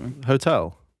though? something.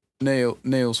 Hotel.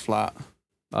 Neil's flat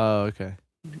Oh, okay.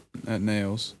 at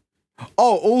Neil's.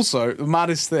 Oh, also, the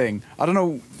maddest thing. I don't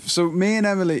know. So me and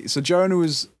Emily, so Jonah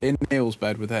was in Neil's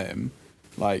bed with him,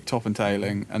 like top and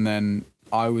tailing, and then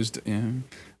I was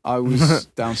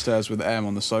downstairs with Em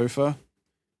on the sofa,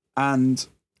 and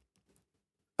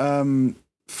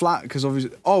flat because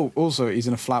obviously. Oh, also he's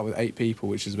in a flat with 8 people,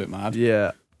 which is a bit mad.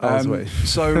 Yeah. I was waiting.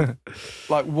 So,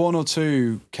 like, 1 or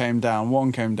 2 came down.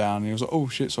 One came down, and he was like, "Oh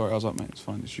shit, sorry." I was like, "Mate, it's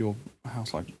fine. It's your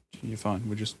house. Like, you're fine.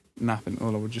 We're just napping,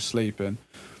 or we're just sleeping."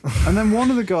 And then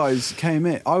one of the guys came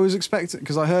in. I was expecting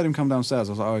because I heard him come downstairs.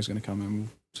 I was like, "Oh, he's going to come in. We'll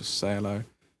just say hello."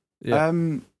 Yeah.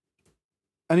 And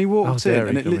and he How walked in, dare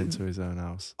and he it come lit- into his own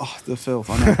house? oh, the filth.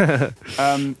 I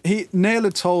know. Neil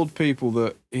had told people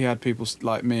that he had people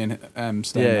like me and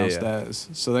staying Yeah, yeah. downstairs,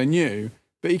 so they knew.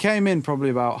 But he came in probably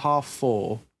about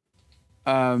 4:30,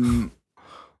 and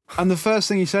the first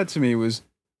thing he said to me was,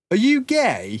 "Are you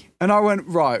gay?" And I went,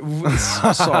 "Right,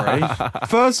 sorry.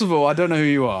 First of all, I don't know who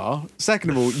you are.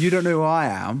 Second of all, you don't know who I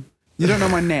am. You don't know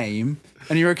my name,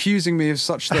 and you're accusing me of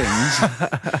such things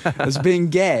as being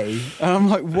gay." And I'm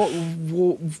like,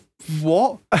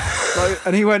 "What?" Like,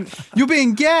 and he went, "You're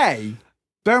being gay."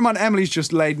 Bear in mind, Emily's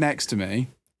just laid next to me.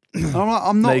 And I'm like,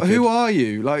 "I'm not. Naked. Who are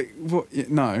you?" Like, what?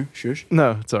 No, shush.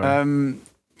 No, sorry.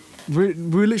 We're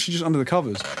literally just under the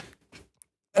covers,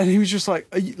 and he was just like,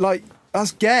 "Are you, like,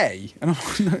 that's gay?" And I'm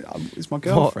like, "No, it's my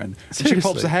girlfriend." And she pops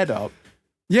Seriously? her head up.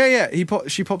 Yeah.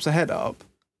 She pops her head up,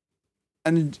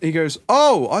 and he goes,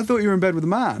 "Oh, I thought you were in bed with a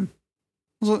man."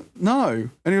 I was like, "No,"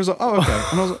 and he was like, "Oh, okay."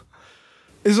 And I was like,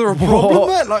 "Is there a problem What?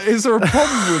 there? Like, is there a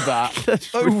problem with that?"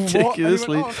 That's Like, what? And he went,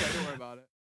 ridiculously. "Oh, okay, don't worry about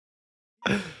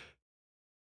it."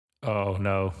 Oh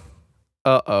no.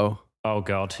 Uh-oh. Oh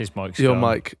god, his mic's Your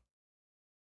gone. mic.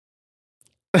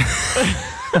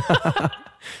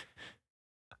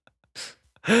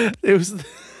 It was...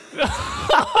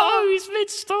 Oh, he's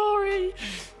mid-story.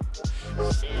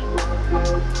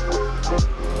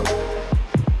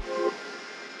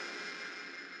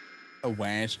 A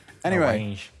wedge.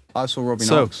 Anyway, I saw Robbie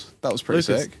So, Knox. That was pretty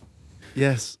Lucas, sick.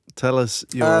 Yes, tell us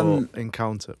your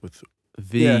encounter with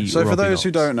the Yeah. So for Robbie those who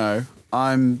Knox. don't know,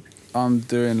 I'm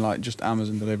doing like just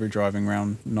Amazon delivery driving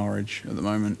around Norwich at the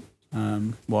moment,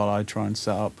 while I try and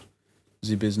set up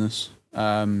the business,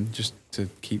 just to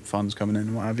keep funds coming in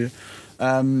and what have you.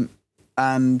 And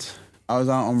I was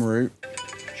out en route.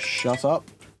 Shut up.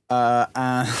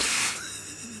 And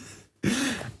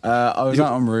I was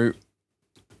out en route,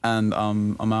 and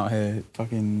I'm out here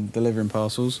fucking delivering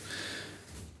parcels.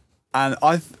 And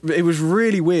it was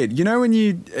really weird. You know when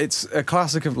it's a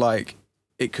classic of like,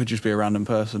 it could just be a random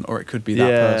person or it could be that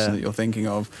Yeah. person that you're thinking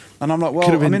of. And I'm like, well,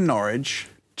 Could have I'm been in Norwich.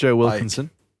 Joe like, Wilkinson.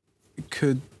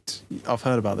 I've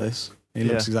heard about this. He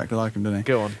looks Yeah. exactly like him, doesn't he?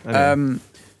 Go on. Anyway.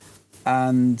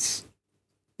 And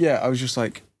yeah, I was just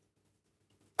like,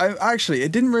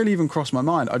 it didn't really even cross my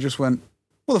mind. I just went,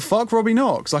 what the fuck, Robbie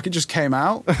Knox? Like, it just came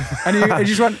out, and he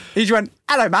just went,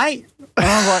 hello, mate. And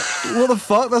I was like, what the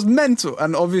fuck? That's mental.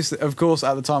 And obviously, of course,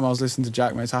 at the time I was listening to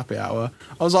Jack Mate's Happy Hour.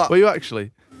 I was like, Were you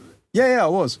actually? yeah, I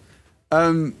was.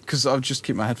 Because I would just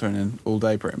keep my headphone in all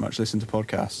day pretty much, listening to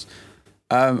podcasts.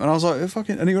 And I was like,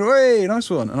 and he went, hey, nice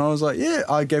one. And I was like, yeah,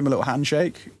 I gave him a little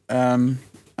handshake. And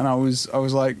I was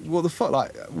like, what the fuck?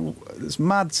 Like, it's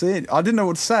mad seeing. I didn't know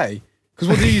what to say. Because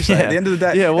what do you say? Yeah. At the end of the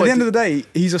day, Yeah, at the end of the day,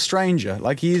 he's a stranger.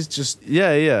 Like, he's just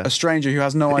Yeah. a stranger who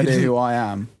has no idea who I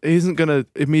am. He isn't going to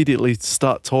immediately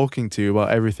start talking to you about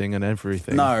everything and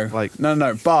everything. No, Like,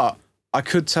 no. But I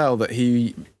could tell that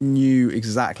he knew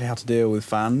exactly how to deal with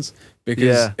fans, because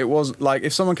Yeah. it was like,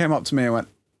 if someone came up to me and went,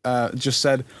 just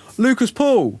said, Lucas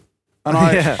Paul, and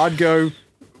Yeah. I'd go,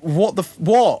 what?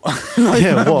 Like,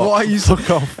 yeah, what? are you? Fuck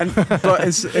off. But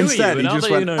instead, he Now just that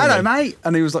you went, know hello, me." mate.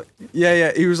 And he was like,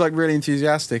 yeah. He was like really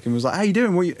enthusiastic and was like, how you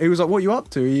doing? He was like, what are you up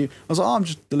to? I was like, oh, I'm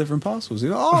just delivering parcels. He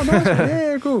was like, oh, nice.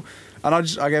 Yeah, cool. And I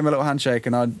gave him a little handshake,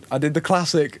 and I did the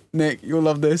classic, Nick, you'll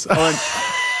love this.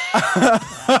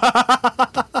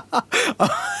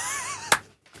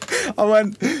 I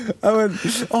went,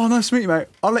 oh, nice to meet you, mate.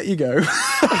 I'll let you go.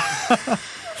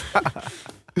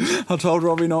 I told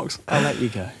Robbie Knox, I'll let you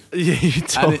go. Yeah, you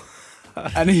told.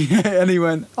 And he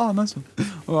went, oh, nice one.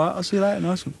 All right, I'll see you later.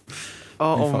 Nice one.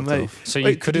 Oh, He fucked mate. off. So you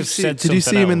Wait, could did have see- said Did you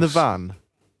see something him in the else. van?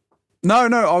 No,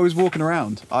 I was walking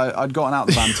around. I'd gotten out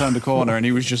the van, turned a corner, and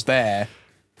he was just there.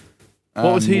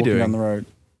 What was he walking doing? down the road?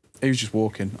 He was just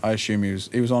walking. I assume he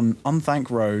was on Unthank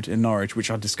Road in Norwich,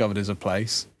 which I discovered is a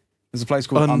place. There's a place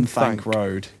called Unthank Unthank.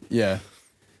 Road. Yeah.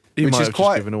 He Which might is have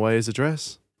quite- just given away his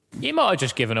address. He might have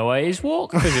just given away his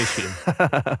walk position.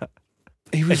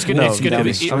 He was It's gonna, No, it's gonna I'm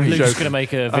be. kidding. I'm Luke's joking. gonna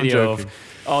make a I'm video joking. of.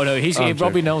 Oh no, I'm Robbie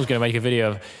joking. Knoll's gonna make a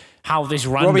video of how this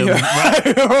Robbie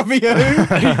random Robbie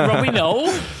who? Robbie Knoll.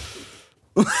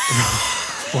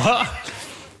 What?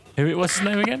 What's his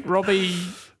name again? Robbie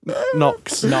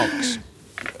Knox. Knox.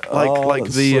 Like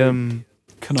that's the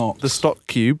so Knox. the stock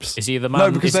cubes. Is he the man?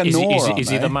 No, because they're is Nor, he aren't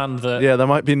the they? man that? Yeah, there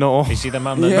might be no. Is he the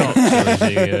man that Yeah. knocks?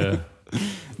 Or is he,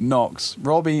 Knox.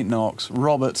 Robbie Knox.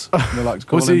 Robert, they like to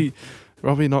call Was him. he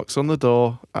Robbie knocks on the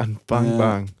door and bang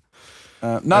Yeah.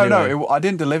 bang? No, Anyway. I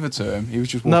didn't deliver to him. He was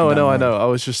just walking No, down the I road. know. I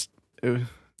was just.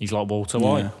 he's like Walter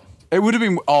White. Yeah. It would have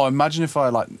been. Oh, imagine if I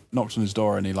like knocked on his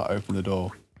door and he like opened the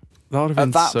door. That would have At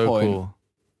been that so point, cool.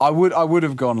 I would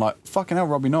have gone like, fucking hell,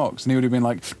 Robbie Knox. And he would have been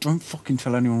like, don't fucking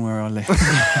tell anyone where I live.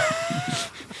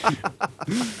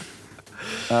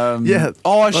 Yeah.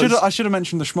 Oh, I should have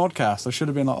mentioned the Schmodcast. I should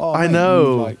have been like, oh, I mate,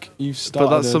 know. you've started.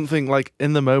 But that's something like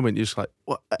in the moment you're just like,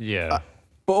 what? Yeah.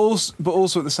 But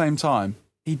also at the same time,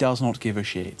 he does not give a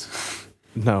shit.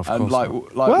 No, of And course like,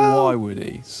 not. why would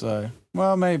he? So,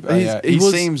 well, maybe. He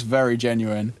seems very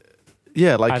genuine.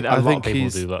 Yeah, like And I a lot think of people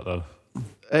he's do that though.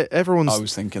 everyone's. I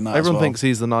was thinking that. Everyone as well. thinks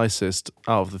he's the nicest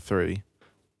out of the three.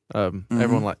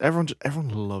 Everyone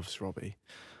loves Robbie.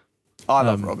 I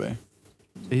love Robbie.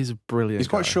 He's a brilliant. He's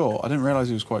quite guy. short. I didn't realise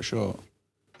he was quite short.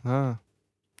 Ah.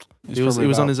 He's He was probably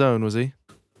on about his own, was he?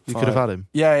 You could have had him.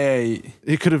 Yeah.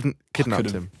 You could have kidnapped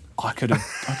could've- him. I could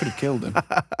have killed him.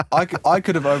 I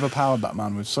could have overpowered that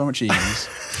man with so much ease.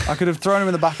 I could have thrown him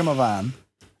in the back of my van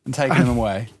and taken him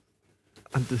away.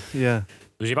 And, yeah.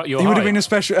 Was he about your He would have height? been a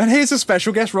special. And here's a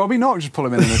special guest, Robbie Knox. Just pull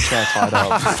him in a chair tied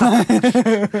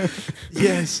up.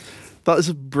 Yes. That is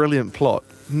a brilliant plot.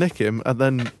 Nick him, and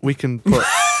then we can put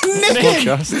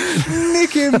Smodcast,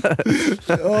 Nick him.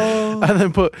 Oh. and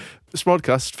then put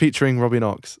Smodcast featuring Robbie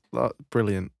Knox.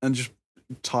 Brilliant. And just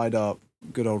tied up.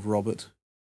 Good old Robert.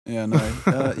 Yeah, no.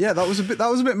 Yeah, that was a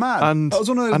bit mad. And- that was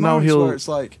one of those and now moments he'll- where it's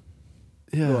like,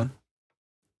 go Yeah. on.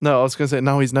 No, I was going to say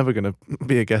now he's never going to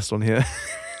be a guest on here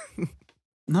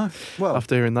No. Well,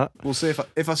 after hearing that. we'll see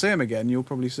if I see him again. You'll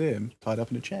probably see him tied up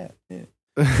in a chair. Yeah.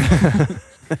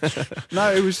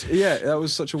 No, that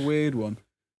was such a weird one.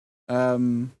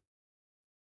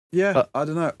 Yeah, I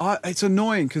don't know. It's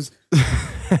annoying because I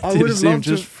Did would you have see him loved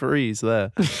just to. freeze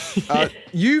there?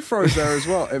 You froze there as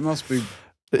well. It must be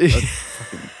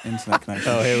fucking internet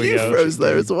connection. Oh, here we You go. froze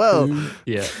there as well.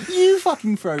 Yeah. You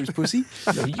fucking froze, pussy.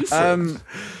 You froze.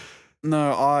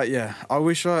 No, I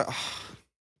wish I.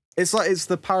 It's like it's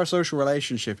the parasocial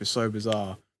relationship is so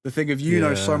bizarre. The thing of you know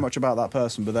Yeah. so much about that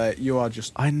person, but you are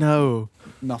just I know.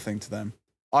 nothing to them.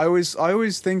 I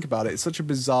always think about it. It's such a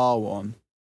bizarre one.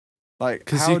 Like,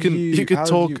 'Cause how you can- do you could how do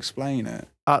talk- you explain it?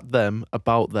 At them,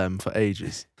 about them for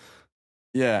ages.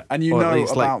 Yeah, and you Or at know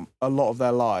least, like- about a lot of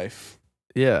their life.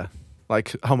 Yeah.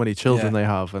 Like how many children Yeah. they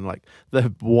have and like their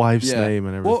wife's Yeah. name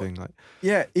and Well, everything. Like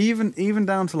Yeah, even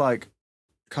down to like,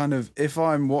 kind of if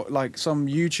I'm like some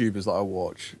YouTubers that I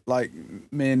watch, like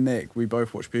me and Nick, we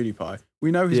both watch PewDiePie. We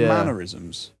know his Yeah.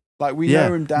 mannerisms. Like we Yeah,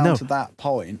 know him down no. to that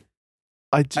point,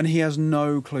 I and he has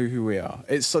no clue who we are.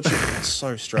 It's so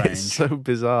strange. It's so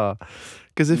bizarre.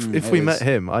 Because if It we is. met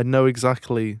him, I would know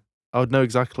exactly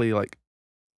like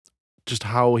just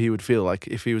how he would feel, like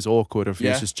if he was awkward or if he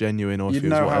Yeah. was just genuine or if You'd he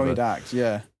was know how whatever. he'd act.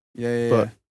 Yeah. But-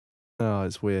 Oh,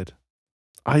 it's weird.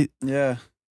 I Yeah.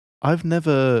 don't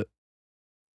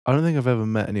think I've ever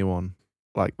met anyone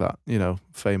like that,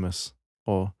 famous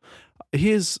or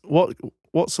he is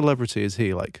what celebrity is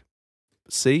he like?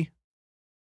 C?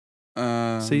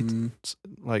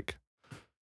 Like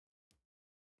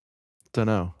don't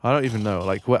know. I don't even know.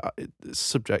 Like it's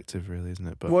subjective really, isn't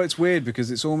it? But Well, it's weird because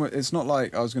it's not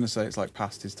like I was going to say it's like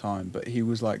past his time, but he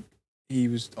was on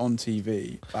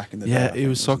TV back in the day. yeah, I it think,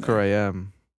 was wasn't Soccer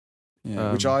AM.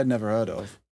 Yeah, which I'd never heard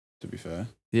of, to be fair.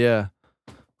 Yeah.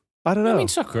 I don't know. I mean,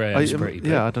 soccer is pretty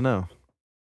big. Yeah, I don't know.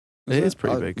 It is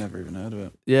pretty big. I've never even heard of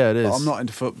it. Yeah, it is. But I'm not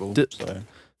into football, so.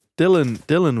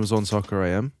 Dylan was on Soccer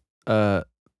AM the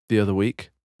other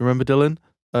week. Remember Dylan?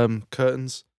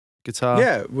 Curtains, guitar.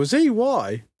 Yeah, was he?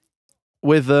 Why?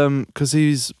 With because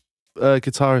he's a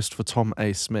guitarist for Tom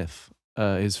A. Smith,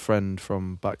 his friend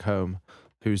from back home,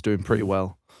 who's doing pretty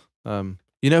well.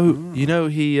 He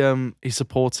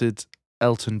supported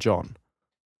Elton John.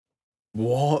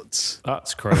 What?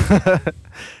 That's crazy.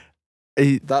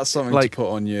 That's something Like- to put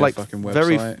on your like fucking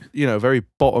very, website. very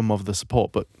bottom of the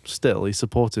support, but still he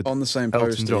supported On the same Elton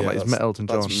poster. John. yeah, Like he's that's- met Elton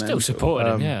that's John. Still mental. supporting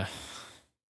him, Um, yeah.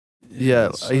 Yeah,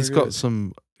 that's so he's got good.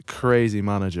 some crazy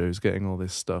manager who's getting all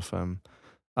this stuff.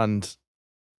 And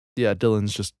yeah,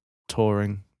 Dylan's just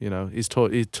touring. He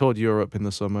toured Europe in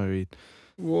the summer.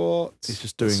 What? He's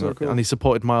just That's doing so cool. and he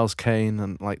supported Miles Kane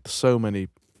and like so many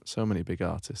big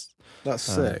artists. That's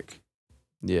sick.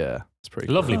 Yeah, it's pretty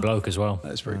Lovely cool. bloke as well.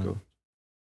 That's pretty cool.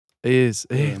 He is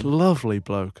a Yeah. lovely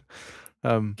bloke.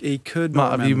 He could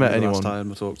Matt, not have you remember met the last anyone?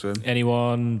 time I talked to him.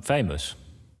 Anyone famous?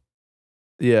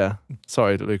 Yeah.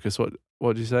 Sorry, Lucas. What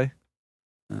did you say?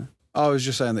 I was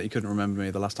just saying that he couldn't remember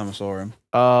me the last time I saw him.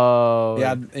 Oh, He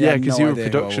had yeah, no because you were idea who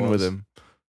I production with was. him.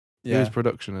 He was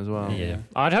production as well. Yeah.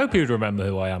 I'd hope he'd remember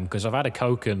who I am because I've had a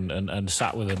Coke and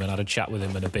sat with him and had a chat with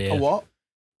him and a beer. A what?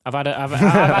 I've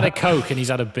had a Coke and he's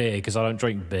had a beer because I don't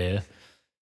drink beer.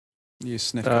 You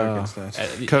sniff coke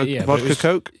instead. Coke, yeah, but it vodka was-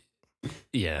 Coke.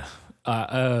 Yeah.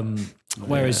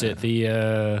 Where is it?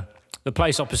 The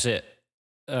place opposite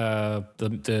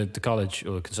the college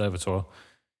or the conservatoire.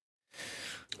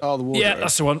 Oh, the wardrobe. Yeah,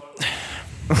 that's the one.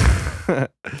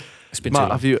 It's been Matt,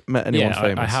 too have you met anyone yeah,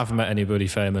 famous? I have met anybody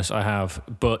famous. I have,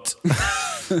 but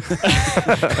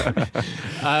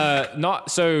not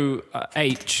so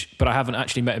H. But I haven't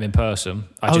actually met him in person.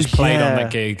 I just played on that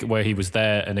gig where he was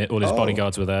there, and all his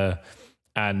bodyguards were there,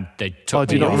 and they took. Oh,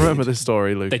 do you me not off. remember this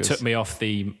story, Lucas? They took me off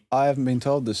the. I haven't been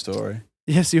told this story.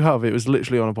 Yes, you have. It was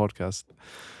literally on a podcast.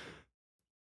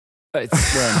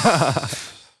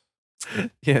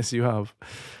 Yes, you have.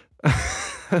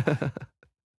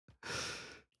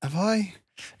 Have I?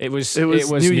 It was New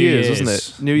Year's, wasn't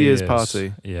it? New Year's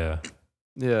party. Yeah.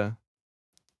 Yeah.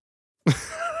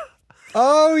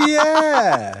 Oh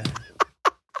yeah.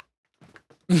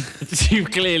 You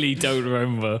clearly don't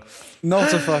remember.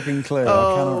 Not a fucking clue. I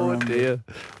cannot remember. Dear.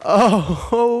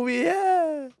 Oh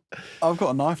yeah. I've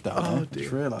got a knife down there. Dear.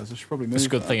 Just realised I should probably move. It's a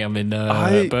good that. thing I'm in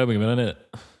I- Birmingham, isn't it?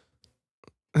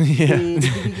 Yeah.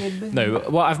 No,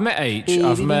 well, I've met H.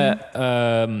 I've met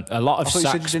a lot I of thought you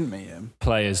said you sax didn't meet him.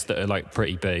 players that are like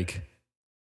pretty big,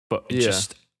 but Yeah.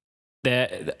 just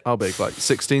they're How big? Like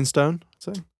 16 stone?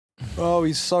 So. Oh,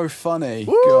 he's so funny.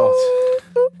 Woo! God.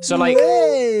 so like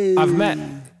I've met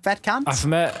Fat cunt. I've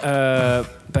met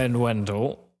Ben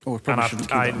Wendell. Oh, we And probably shouldn't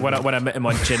keep I, that. when I met him,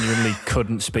 I genuinely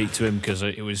couldn't speak to him because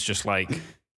it was just like,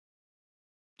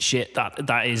 shit,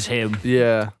 that is him.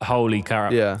 Yeah. Holy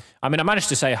crap. Yeah. I mean, I managed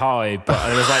to say hi, but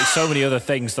there was like so many other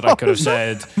things that I could have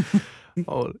said.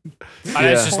 Oh, And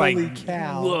it's just Holy like,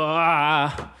 cow.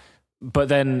 "Wah." But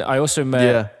then I also met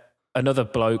yeah. another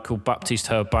bloke called Baptiste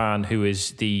Herban, who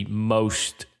is the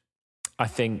most, I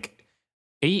think,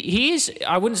 he is,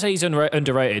 I wouldn't say he's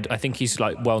underrated. I think he's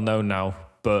like well known now,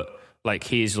 but like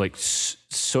he is like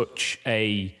such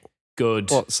a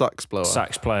good What? Sax blower?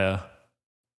 sax player.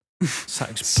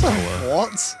 Sax blower.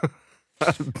 What?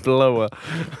 blower.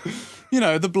 You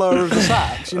know, the blower of the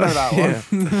sax. You know that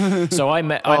one. So I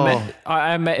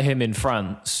met him in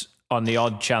France on the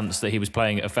odd chance that he was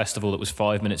playing at a festival that was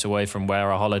 5 minutes away from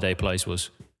where our holiday place was.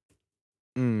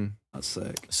 Mm. That's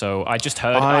sick. So I just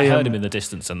heard I heard him in the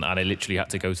distance, and I literally had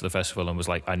to go to the festival and was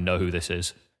like, I know who this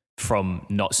is from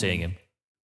not seeing him.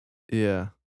 Yeah.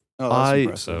 Oh, that's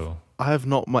impressive. So I have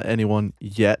not met anyone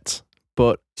yet,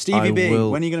 but Stevie I B,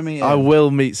 will- when are you going to meet him? I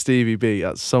will meet Stevie B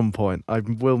at some point. I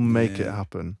will make it Yeah.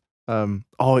 happen.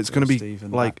 It's going to be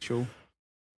Stephen like Actual.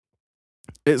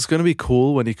 it's going to be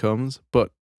cool when he comes,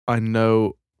 but I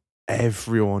know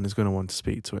everyone is going to want to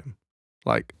speak to him.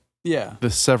 Like Yeah.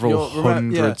 there's several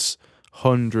You're-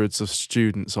 hundreds of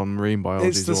students on marine biology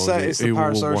It's the who will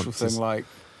parasocial want to thing. Like,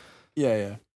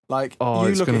 yeah. Like, Oh, you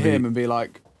it's look at gonna him be and be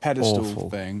like, pedestal awful.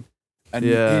 thing. And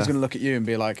Yeah. he's going to look at you and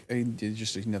be like, "Hey, you're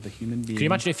just another human being. can you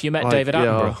imagine if you met Like, David yeah.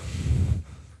 Attenborough?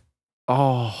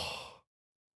 Oh,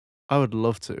 I would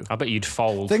love to. I bet you'd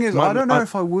fold. Thing is, My- I don't know I-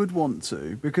 if I would want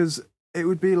to, because it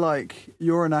would be like,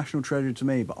 you're a national treasure to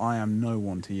me, but I am no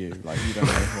one to you. Like, you don't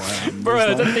know who I am. Bro, I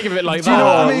It's don't like- think of it like Do you know that.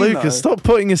 what I Oh, mean, Lucas, though? stop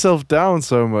putting yourself down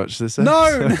so much. This No,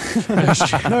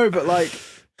 episode. no, but like,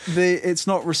 it's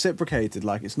not reciprocated.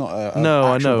 Like, it's not a No,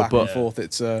 I actual know, back and but- forth.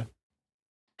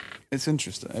 It's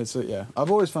interesting. Yeah. I've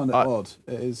always found it odd.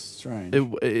 It is strange.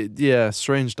 Yeah,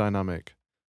 strange dynamic.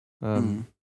 Mm.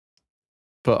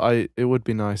 But it would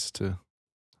be nice to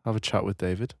have a chat with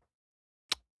David.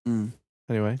 Mm.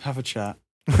 Anyway. Have a chat.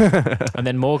 And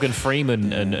then Morgan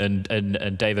Freeman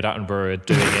and David Attenborough are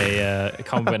doing a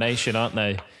combination, aren't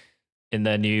they? In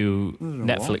their new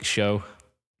Netflix show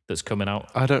that's coming out.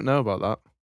 I don't know about that.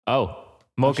 Oh,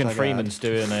 Morgan Hashtag Freeman's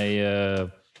doing a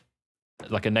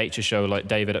like a nature show like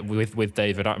David with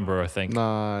David Attenborough, I think.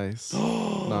 Nice.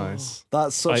 Nice.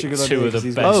 That's such Like a good two idea. of the 'cause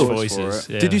he's best got voices voice for voices.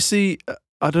 it. Yeah. Did you see?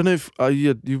 I don't know if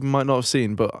you might not have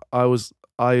seen, but I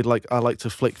like to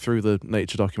flick through the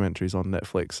nature documentaries on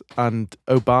Netflix, and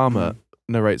Obama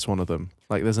narrates one of them.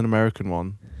 Like there's an American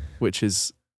one, which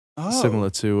is Oh. similar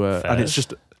to, and it's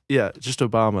just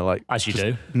Obama like As you just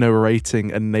do.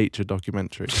 narrating a nature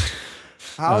documentary.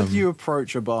 How do you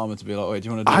approach Obama to be like, wait, do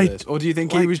you want to do I- this? Or do you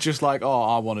think he like- was just like, oh,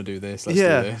 I want to do this. Let's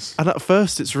Yeah. do this. And at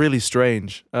first, it's really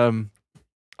strange.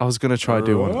 I was gonna try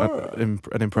do an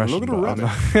impression. Look at a but I'm rabbit. not-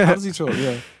 How does he talk?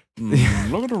 Yeah.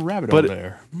 Look at a rabbit But- over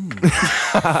there.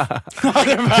 What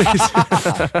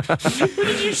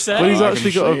did you say? But he's I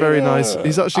actually can got a see very it. nice.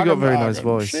 He's actually got a very nice I can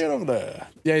voice. see it over there.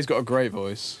 Yeah, he's got a great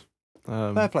voice.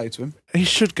 Fair play to him. He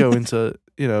should go into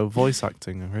voice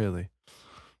acting. Really.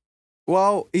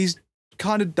 Well, he's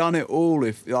kind of done it all.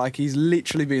 If like he's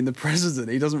literally been the president,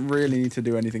 he doesn't really need to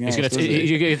do anything else. You're does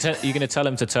he? going to tell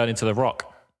him to turn into the Rock.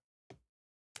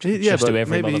 Yeah, Just but do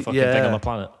every maybe, motherfucking yeah. thing on the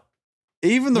planet.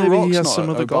 Even the Maybe he Rock's has not some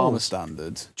at other Obama goals.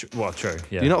 standard. Well, true.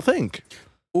 Yeah. Do you not think?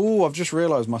 Oh, I've just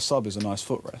realised my sub is a nice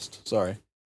footrest. Sorry.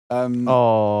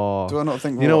 Oh, Do I not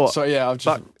think? You know what? So yeah, I've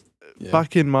just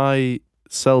back in my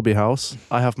Selby house,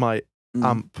 I have my Mm.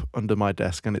 amp under my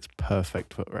desk, and it's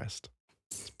perfect footrest.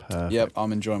 It's perfect. Yep,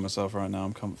 I'm enjoying myself right now.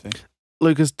 I'm comfy.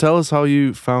 Lucas, tell us how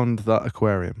you found that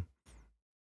aquarium.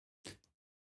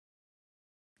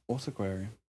 What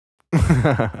aquarium?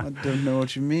 I don't know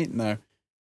what you mean. No.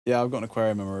 Yeah, I've got an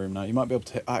aquarium in my room now. You might be able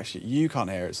to. Actually, you can't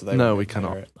hear it, so they. No, won't be we able to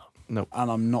cannot. hear it. No. And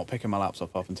I'm not picking my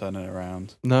laptop up and turning it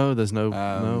around. No, there's no.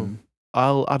 No.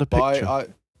 I'll add a But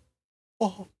picture.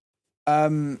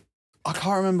 I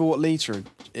can't remember what litre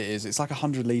it is. It's like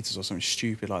 100 litres or something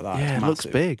stupid like that. Yeah, It's it looks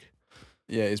massive. big.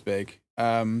 Yeah, it's big.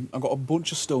 I've got a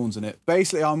bunch of stones in it.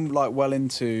 Basically, I'm like well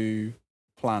into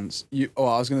plants. I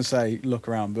was going to say look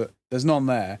around, but there's none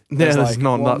there. There's like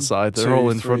none on that 1, side. They're 2, all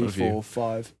in front 3, of you. 4,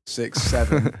 5, 6,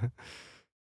 7,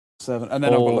 7, and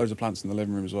then I've All- got loads of plants in the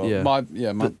living room as well.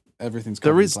 Yeah. Everything's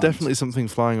covered There in is plants. definitely something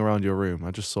flying around your room.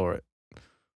 I just saw it.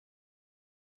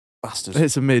 bastards.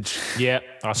 It's a midge. Yeah,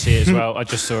 I see it as well. I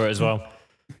just saw it as well.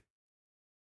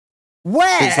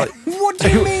 Where? It's like- What do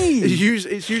you mean?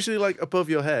 It's usually like above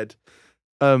your head.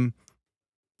 But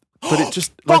it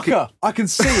just like Fucker! I can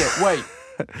see it. Wait.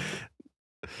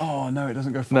 Oh no, it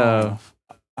doesn't go far No. enough.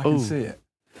 I can Oh. see it.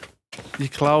 your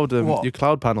cloud. What? Your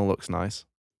cloud panel looks nice.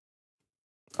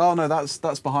 Oh no, that's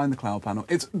behind the cloud panel.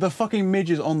 It's the fucking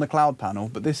midges on the cloud panel,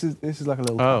 but this is like a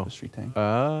little Oh. tapestry thing.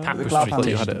 Ah, The Tapestry cloud I panel thought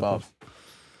you is had just it above.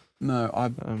 No, I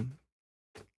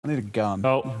need a gun.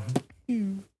 Oh,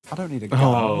 I don't need a gun.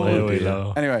 oh, here we dear.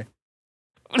 go. Anyway.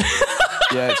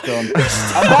 Yeah, it's gone.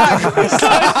 I'm back.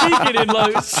 Started speaking in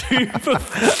like super.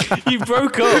 You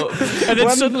broke up, and then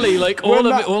When- suddenly, like when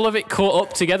all of it caught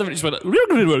up together, and it just went.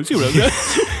 Just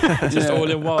Yeah. all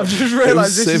in one. I've just realised It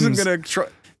was this isn't Sims. gonna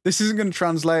this isn't gonna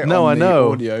translate No, on I the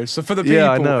know. audio. So for the people,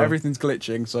 Yeah, I know. everything's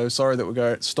glitching. So sorry that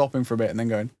we're stopping for a bit and then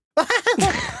going. But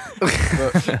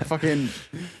fucking.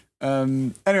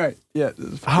 Anyway, yeah.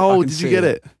 I How can did you see get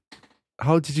it?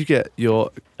 How did you get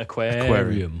your?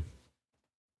 Aquarium.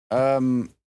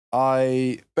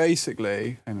 I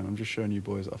basically. Hang on, I'm just showing you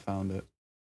boys that I found it.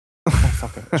 Oh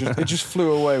fucker! It just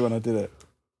flew away when I did it.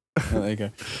 Oh, there you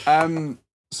go.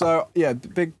 So yeah, the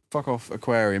big fuck off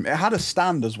aquarium. It had a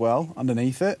stand as well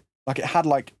underneath it.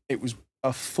 It was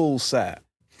a full set.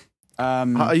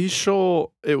 Are you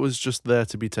sure it was just there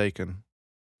to be taken?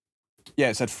 Yeah,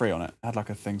 it said free on it. It had like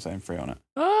a thing saying free on it.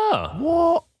 Ah,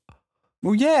 What?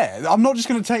 Well, yeah, I'm not just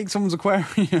going to take someone's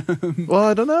aquarium. Well,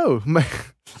 I don't know.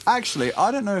 Actually,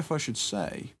 I don't know if I should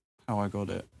say how I got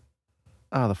it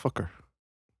The fucker.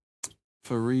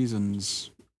 for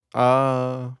reasons.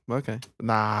 Okay.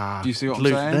 Nah. Do you see what I'm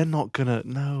Luke, saying? they're not gonna.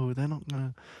 No, they're not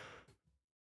gonna.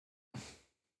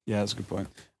 Yeah, that's a good point.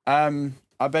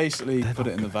 I basically They're put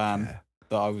not it in the gonna van care.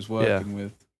 that I was working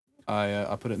with.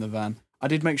 I put it in the van. I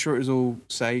did make sure it was all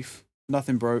safe.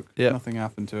 Nothing broke. Yeah. Nothing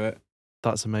happened to it.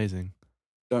 That's amazing.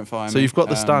 Don't fire me. So you've got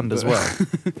the stand as but-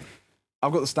 well?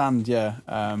 I've got the stand, yeah.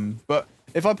 But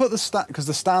if I put the stand, because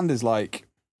the stand is like,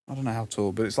 I don't know how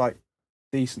tall, but it's like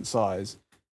decent size.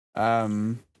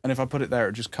 And if I put it there, it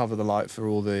would just cover the light for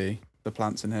all the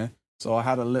plants in here. So I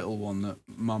had a little one that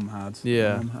Mum had.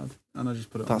 Yeah. Mum had, and I just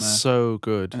put it That's on there. so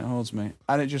good. And it holds me.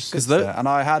 And it just 'Cause sits there. And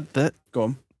I had... They're- Go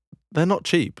on. They're not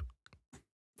cheap.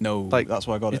 No, Like, that's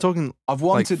why I got You're it. talking. I've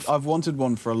wanted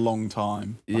one for a long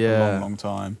time. Like Yeah. A long, long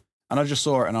time. And I just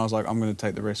saw it and I was like, I'm going to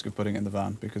take the risk of putting it in the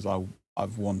van because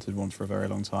I've wanted one for a very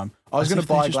long time. I was As going if to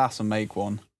they buy just- glass and make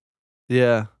one.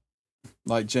 Yeah,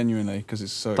 Like, genuinely, because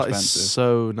it's so that is expensive.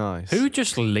 so nice. who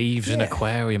just leaves an Yeah.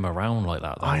 aquarium around like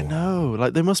that? Though? I know.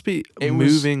 Like they must be It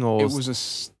was- moving or It was a...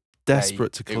 s-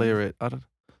 desperate to it clear it. I don't.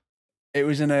 It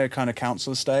was in a kind of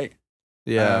council estate.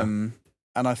 Yeah.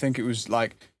 And I think it was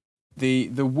like the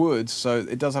wood, so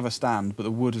it does have a stand, but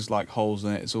the wood has like holes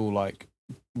in it. It's all like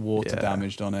water Yeah.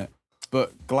 damaged on it.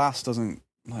 But glass doesn't,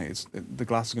 like, the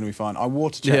glass is going to be fine. I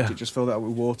water checked Yeah. it, just filled it up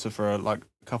with water for like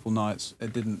a couple nights.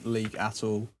 It didn't leak at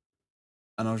all.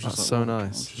 And I was just That's like, so well, I'll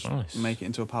nice. just Nice. make it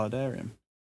into a paludarium.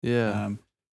 Yeah.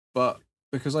 But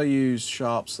because I use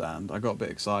sharp sand, I got a bit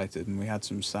excited and we had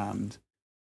some sand.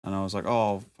 And I was like,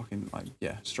 oh, fucking, like,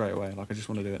 yeah, straight away. Like, I just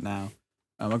want to do it now.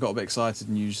 I got a bit excited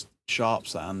and used sharp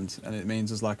sand. And it means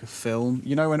there's like a film.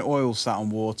 You know when oil's sat on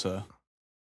water?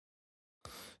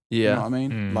 You know Yeah. what I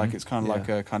mean? Mhm. Like, it's kind of Yeah. like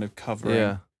a kind of covering.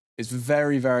 Yeah. It's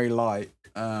very, very light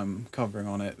covering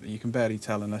on it. You can barely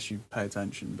tell unless you pay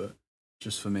attention. But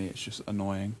just for me, it's just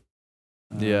annoying.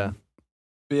 Yeah.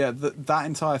 But yeah, that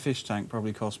entire fish tank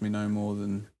probably cost me no more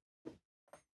than,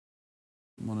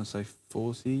 I want to say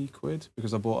 40 quid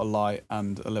because I bought a light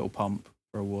and a little pump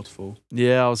for a waterfall.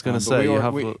 Yeah. I was gonna But say we you are-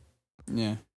 have. we-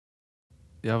 Yeah.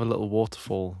 You have a little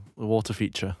waterfall, a water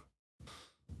feature.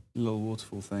 Little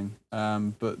waterfall thing.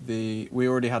 But we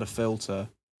already had a filter,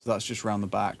 so that's just round the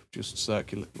back, just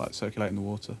circulating the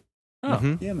water.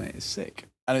 Mhm. Yeah, mate, it's sick,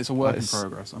 and it's a work in Nice.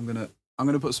 progress. I'm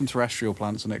gonna put some terrestrial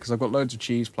plants on it because I've got loads of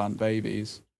cheese plant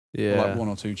babies, Yeah. like 1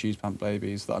 or 2 cheese plant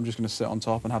babies that I'm just gonna sit on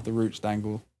top and have the roots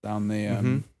dangle down the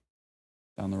Mhm.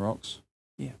 down the rocks.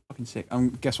 Yeah, fucking sick.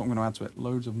 Guess what I'm gonna add to it?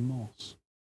 Loads of moss.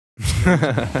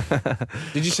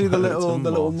 Did you see the Loads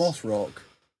little of moss rock?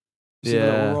 See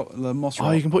Yeah. the moss rock.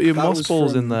 Oh, you can put your That moss was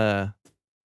balls in from- there.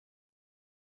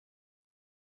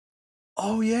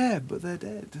 Oh yeah, but they're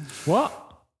dead.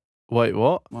 What? Wait,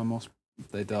 what? My moss,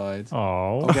 they died.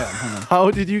 Oh. I'll get them. Hang on.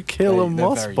 How did you kill a They're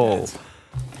moss very ball? dead.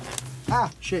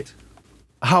 Ah, shit.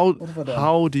 How What have I done?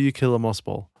 how do you kill a moss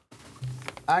ball?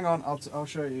 Hang on, I'll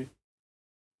show you.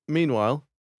 Meanwhile,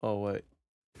 oh wait,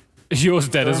 Yours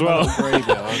dead as They're in my well. little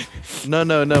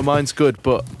graveyard. no, mine's good,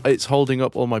 but it's holding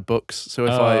up all my books. So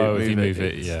if I Oh, move if you move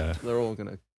it, it's- yeah. they're all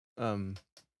gonna.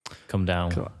 Come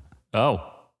down. Come on.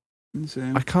 Oh,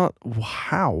 Insane. I can't.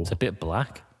 How? it's a bit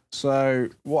black. So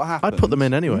what happened? I'd put them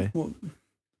in anyway. What?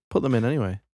 Put them in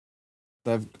anyway.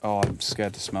 I'm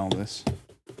scared to smell this.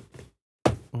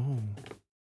 Oh.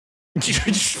 You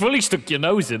just fully stuck your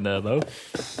nose in there, though.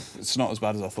 It's not as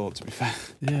bad as I thought, to be fair.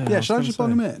 Yeah. Yeah, was should I gonna just plug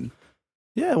say. them in?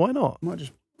 Yeah, why not? I might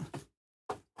just.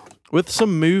 With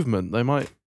some movement, they might.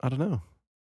 I don't know.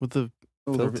 With the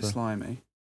Oh, they're a bit Filter. slimy.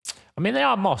 I mean, they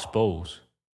are moss balls.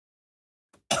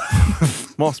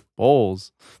 moss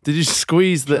balls. Did you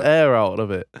squeeze the air out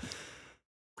of it?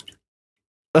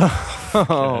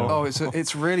 Oh,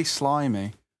 it's really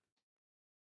slimy.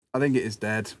 I think it is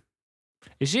dead.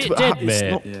 Is it But dead, it's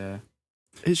mate? not- Yeah.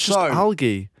 It's just So-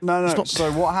 algae. No. It's not-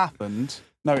 So what happened?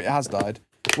 No, it has died.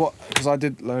 What? Because I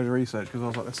did a load of research because I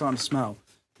was like, they're starting to smell.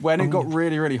 When it got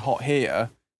really, really hot here,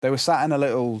 they were sat in a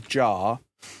little jar,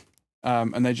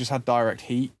 and they just had direct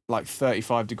heat, like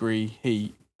 35-degree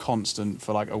heat, constant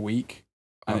for like a week,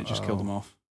 and it just killed them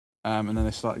off. And then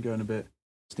they started going a bit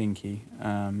stinky.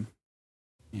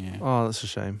 Yeah. Oh, that's a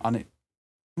shame. And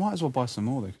might as well buy some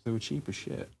more though, because they were cheap as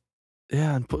shit.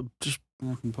 Yeah, and just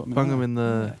And I can put them bung in them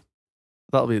there. in the.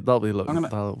 That'll be look. I'm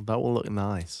gonna- That will look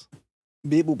nice.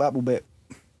 Beeble babble bit.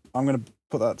 I'm gonna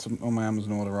put that on my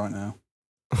Amazon order right now.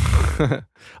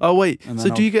 Oh wait, And so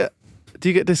then do you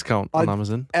get discount on I-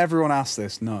 Amazon? Everyone asks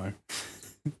this. No.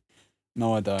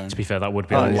 No, I don't. To be fair, that would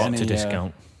be Oh, a yeah. lot Any, to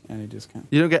discount. Any discount?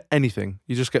 You don't get anything.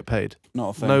 You just get paid. Not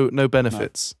a thing. No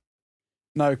benefits.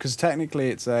 No, because technically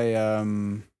it's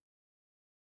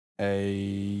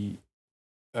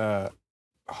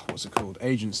what's it called?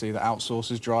 Agency that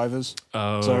outsources drivers.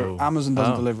 Oh. So Amazon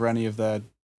doesn't Oh. deliver any of their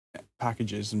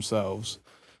packages themselves.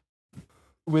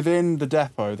 Within the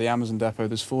depot, the Amazon depot,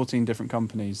 there's 14 different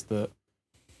companies that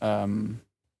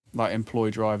like employ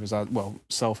drivers as well,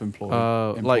 self-employed.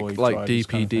 Like employed drivers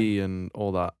kind of DPD thing. and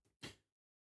all that.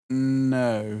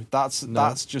 No,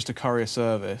 that's just a courier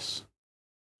service.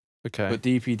 Okay. But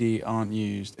DPD aren't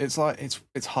used. It's like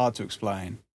it's hard to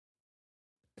explain.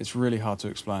 It's really hard to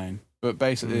explain. But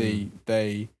basically,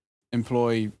 they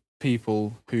employ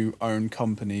people who own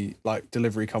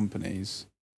delivery companies.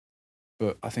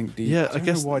 But I think I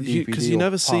guess because you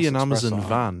never see an Amazon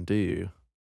van, do you?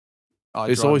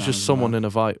 It's always just someone in a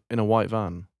white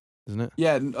van, isn't it?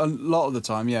 Yeah, a lot of the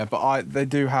time, yeah. But they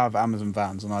do have Amazon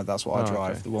vans, and that's what I Oh,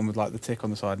 drive. okay. The one with like the tick on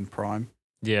the side and Prime.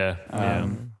 Yeah.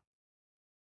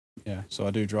 Yeah, so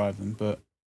I do drive them. But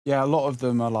yeah, a lot of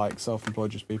them are like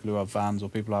self-employed, just people who have vans or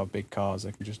people who have big cars.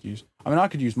 They can just use. I mean, I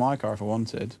could use my car if I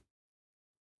wanted.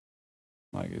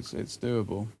 Like it's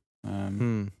doable.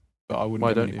 But I wouldn't Why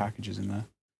get don't any you? packages in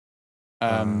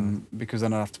there. Because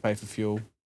then I'd have to pay for fuel.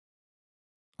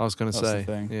 I was going to That's the say.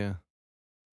 thing. Yeah.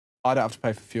 I don't have to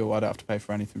pay for fuel. I don't have to pay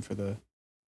for anything for the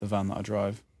van that I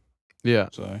drive. Yeah.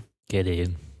 So Get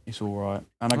in. it's all right,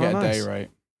 and I Oh, get a day nice. rate,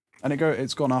 and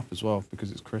it's gone up as well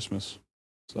because it's Christmas.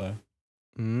 So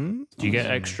Mm? Do you get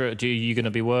extra? You going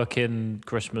to be working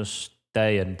Christmas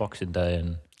Day and Boxing Day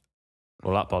and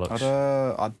all that bollocks?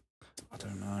 I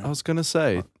don't know. I was going to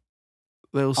say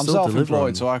they'll I'm still deliver.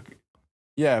 self-employed, so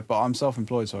but I'm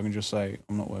self-employed, so I can just say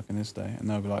I'm not working this day, and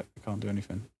they'll be like, I can't do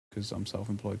anything because I'm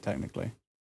self-employed technically.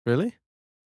 Really?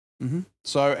 Mm-hmm.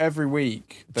 So every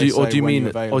week, Do you when mean you're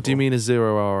available. a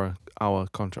 0 hour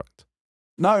contract?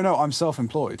 No, I'm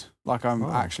self-employed. Like I'm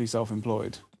Oh. actually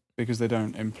self-employed because they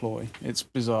don't employ. It's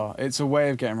bizarre. It's a way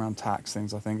of getting around tax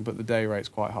things, I think, but the day rate's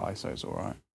quite high, so it's all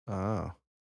right. Oh,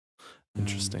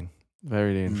 interesting.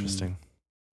 Very interesting.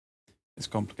 It's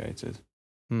complicated.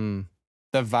 Hmm.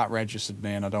 They've VAT registered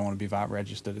me, and I don't want to be VAT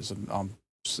registered. It's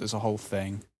a whole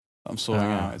thing that I'm sorting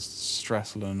Ah. out. It's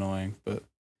stressful and annoying, but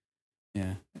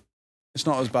Yeah. It's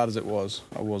not as bad as it was.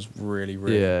 I was really,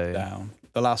 really Yeah. down.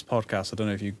 The last podcast, I don't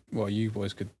know if you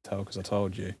boys could tell because I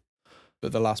told you,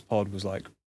 but the last pod was like,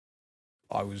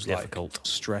 I was Difficult. like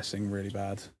stressing really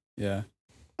bad. Yeah.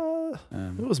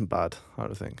 It wasn't bad, I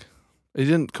don't think. It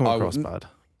didn't come I across wouldn't- bad.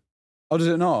 Oh, did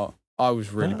it not? I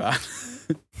was really No. bad.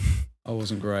 I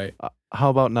wasn't great. How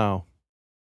about now?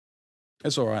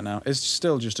 It's all right now. It's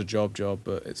still just a job,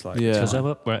 but it's like, Yeah. Because I'm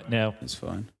up right now. it's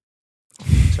fine.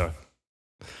 Sorry.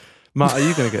 Matt, are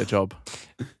you going to get a job?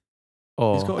 He's got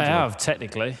Or a I job. have,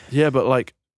 technically. yeah, but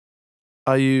like,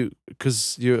 are you?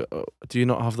 Because do you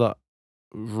not have that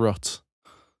rut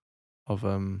of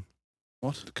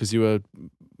What? Because you were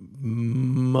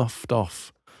muffed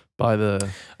off by the.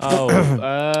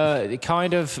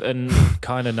 Kind of and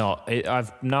kind of not.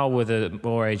 I've now with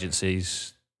more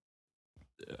agencies,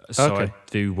 so Okay. I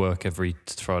do work every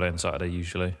Friday and Saturday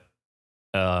usually.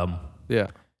 Yeah.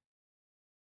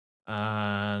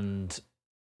 And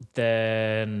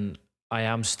then I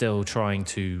am still trying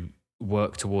to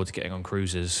work towards getting on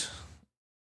cruises.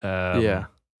 Yeah.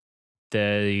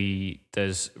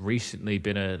 There's recently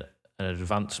been an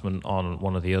advancement on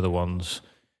one of the other ones,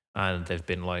 and they've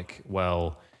been like,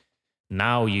 well,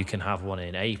 now you can have one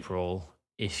in April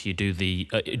if you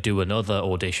do another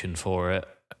audition for it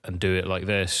and do it like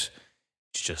this.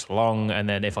 It's just long, and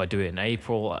then if I do it in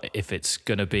April, if it's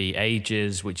gonna be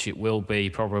ages, which it will be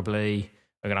probably,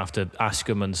 I'm gonna have to ask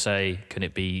them and say, can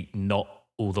it be not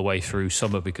all the way through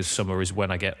summer, because summer is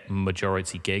when I get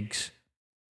majority gigs.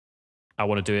 I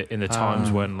want to do it in the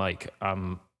times when like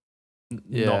I'm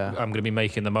going to be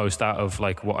making the most out of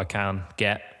like what I can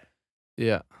get.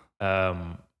 Yeah.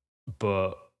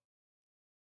 But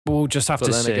we'll just have But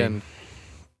to then see. again,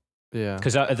 yeah.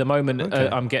 Because at the moment, Okay.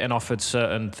 I'm getting offered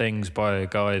certain things by a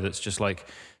guy that's just like,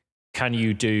 can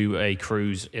you do a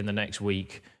cruise in the next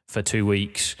week for 2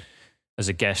 weeks as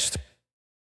a guest?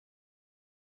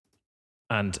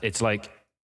 And it's like,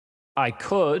 I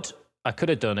could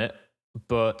have done it,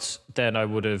 but then I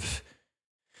would have,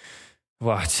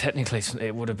 well, technically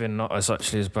it would have been not as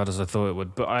bad as I thought it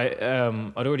would. But I'd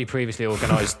already previously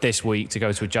organised this week to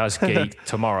go to a jazz gig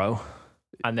tomorrow.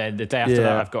 And then the day after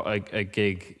that, I've got a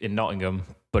gig in Nottingham,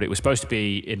 but it was supposed to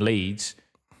be in Leeds.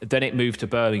 Then it moved to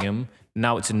Birmingham.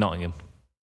 Now it's in Nottingham.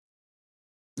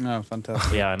 Oh,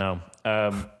 fantastic. Yeah, I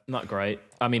know. Not great.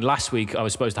 I mean, last week I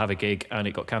was supposed to have a gig and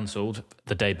it got cancelled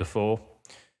the day before.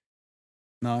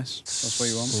 Nice. That's what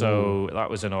you want. So that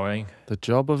was annoying. The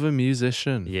job of a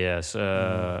musician. Yes,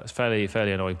 it's fairly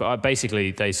annoying. But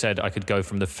basically, they said I could go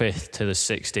from the 5th to the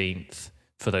 16th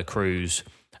for the cruise.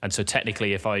 And so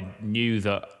technically, if I knew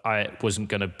that I wasn't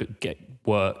going to get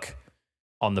work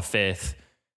on the 5th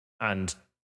and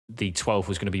the 12th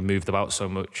was going to be moved about so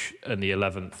much and the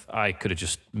 11th, I could have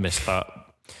just missed that.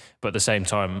 But at the same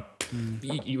time,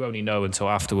 you only know until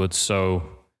afterwards. So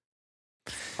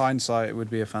Hindsight would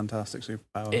be a fantastic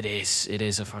superpower. it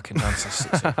is a fucking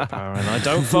fantastic superpower, and I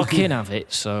don't fucking have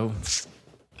it. So,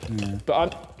 Yeah,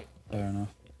 but fair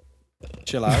enough.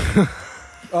 Chill out.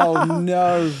 Oh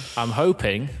no. I'm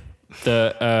hoping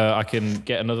that I can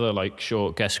get another like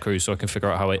short guest cruise so I can figure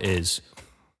out how it is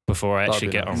before I That'd actually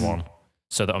be get nice. on one.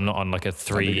 So that I'm not on like a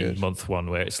be good. 3-month one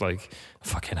where it's like, I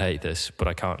fucking hate this, but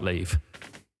I can't leave.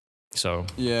 So,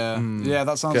 Yeah. Mm. Yeah,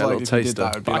 that sounds Get a like little if you did taster. that,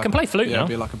 it'd be but I like, can play flute yeah, now. it'd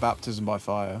be like a baptism by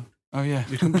fire. Oh yeah.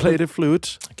 You can play the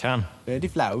flute. I can. Lady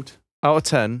flout. Out of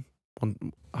 10,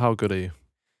 how good are you?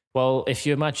 Well, if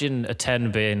you imagine a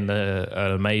 10 being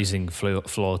an amazing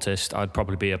flautist, I'd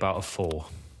probably be about a 4.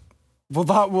 Well,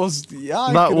 that was yeah.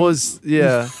 That was,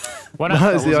 yeah. When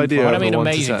That is the idea. When I of mean a 1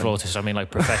 to amazing 10. flautist, I mean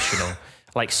like professional.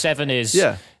 Like 7 is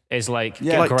Yeah. like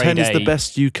Yeah. Like grade 10 is the 8.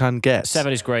 best you can get.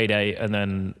 7 is grade 8, and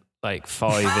then like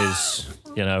 5 is,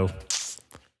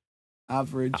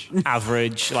 average.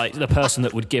 average. Like the person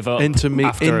that would give up after a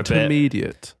bit.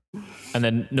 Intermediate. And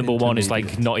then number 1 is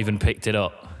like not even picked it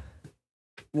up.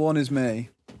 1 is me.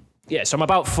 Yeah, so I'm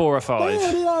about 4 or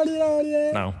 5.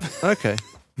 No. Okay.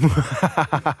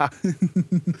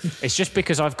 It's just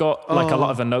because I've got like a lot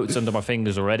of the notes under my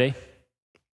fingers already.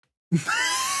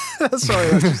 Sorry,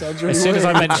 that just sounds really As soon as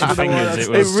I weird. mentioned fingers,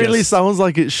 it It was really just, sounds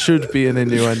like it should be an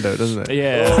innuendo, doesn't it?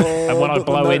 yeah. Oh, And when I I've got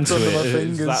the blow notes into under my it,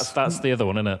 fingers. that's the other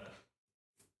one, isn't it?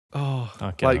 Oh,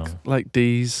 Fucking like hell. like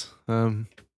D's. I'm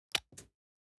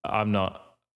not.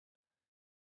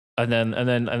 And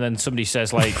then somebody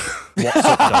says like, "What's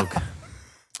up, dog?"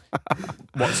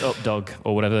 What's up, dog,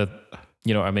 or whatever.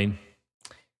 You know what I mean?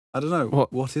 I don't know.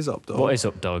 What? What is up, dog? What is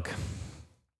up, dog?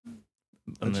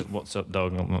 And then, what's up,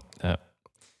 dog? Yeah.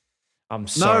 I'm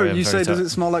sorry. No, you say, does it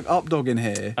smell like up dog in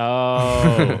here?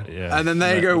 Oh, yeah. And then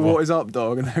they go, what is up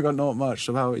dog? And they go, not much.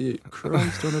 So how about you?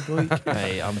 Christ on a bike.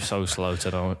 Hey, I'm so slow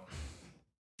to know it.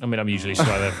 I mean, I'm usually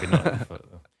slow every night. But...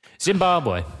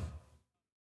 Zimbabwe.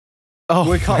 Oh,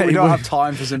 We don't have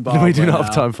time for Zimbabwe. We do not now.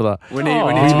 have time for that. We need Oh.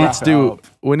 to We need wrap to it do. up.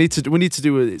 We need to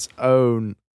do its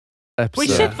own episode. We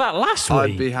said that last week.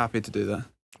 I'd be happy to do that.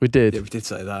 We did. Yeah, we did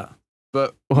say that.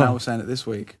 But Well, now we're saying it this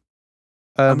week.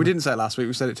 And we didn't say it last week.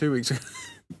 We said it 2 weeks ago.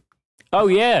 Oh,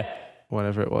 yeah.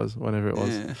 Whenever it was.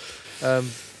 Yeah.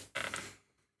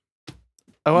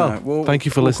 Oh well. No, we'll- thank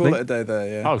you for we'll listening. Call it a day there.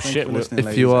 Yeah. Oh, Thanks shit, for well, listening, If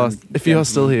ladies you are and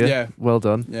still here, yeah, well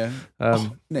done. yeah. We,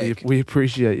 Nick.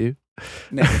 appreciate you.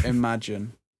 Nick,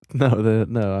 imagine. No,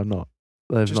 I'm not.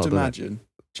 They've Just not done it. imagine.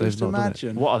 Just They've not done it.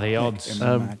 imagine. What are the Nick, odds?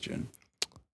 Imagine.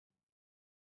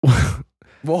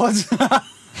 What?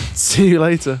 See you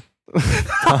later.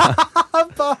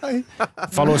 Bye.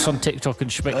 Follow us on TikTok and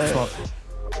Schmick.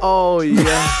 Oh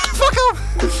yeah. Fuck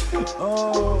off.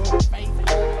 Oh.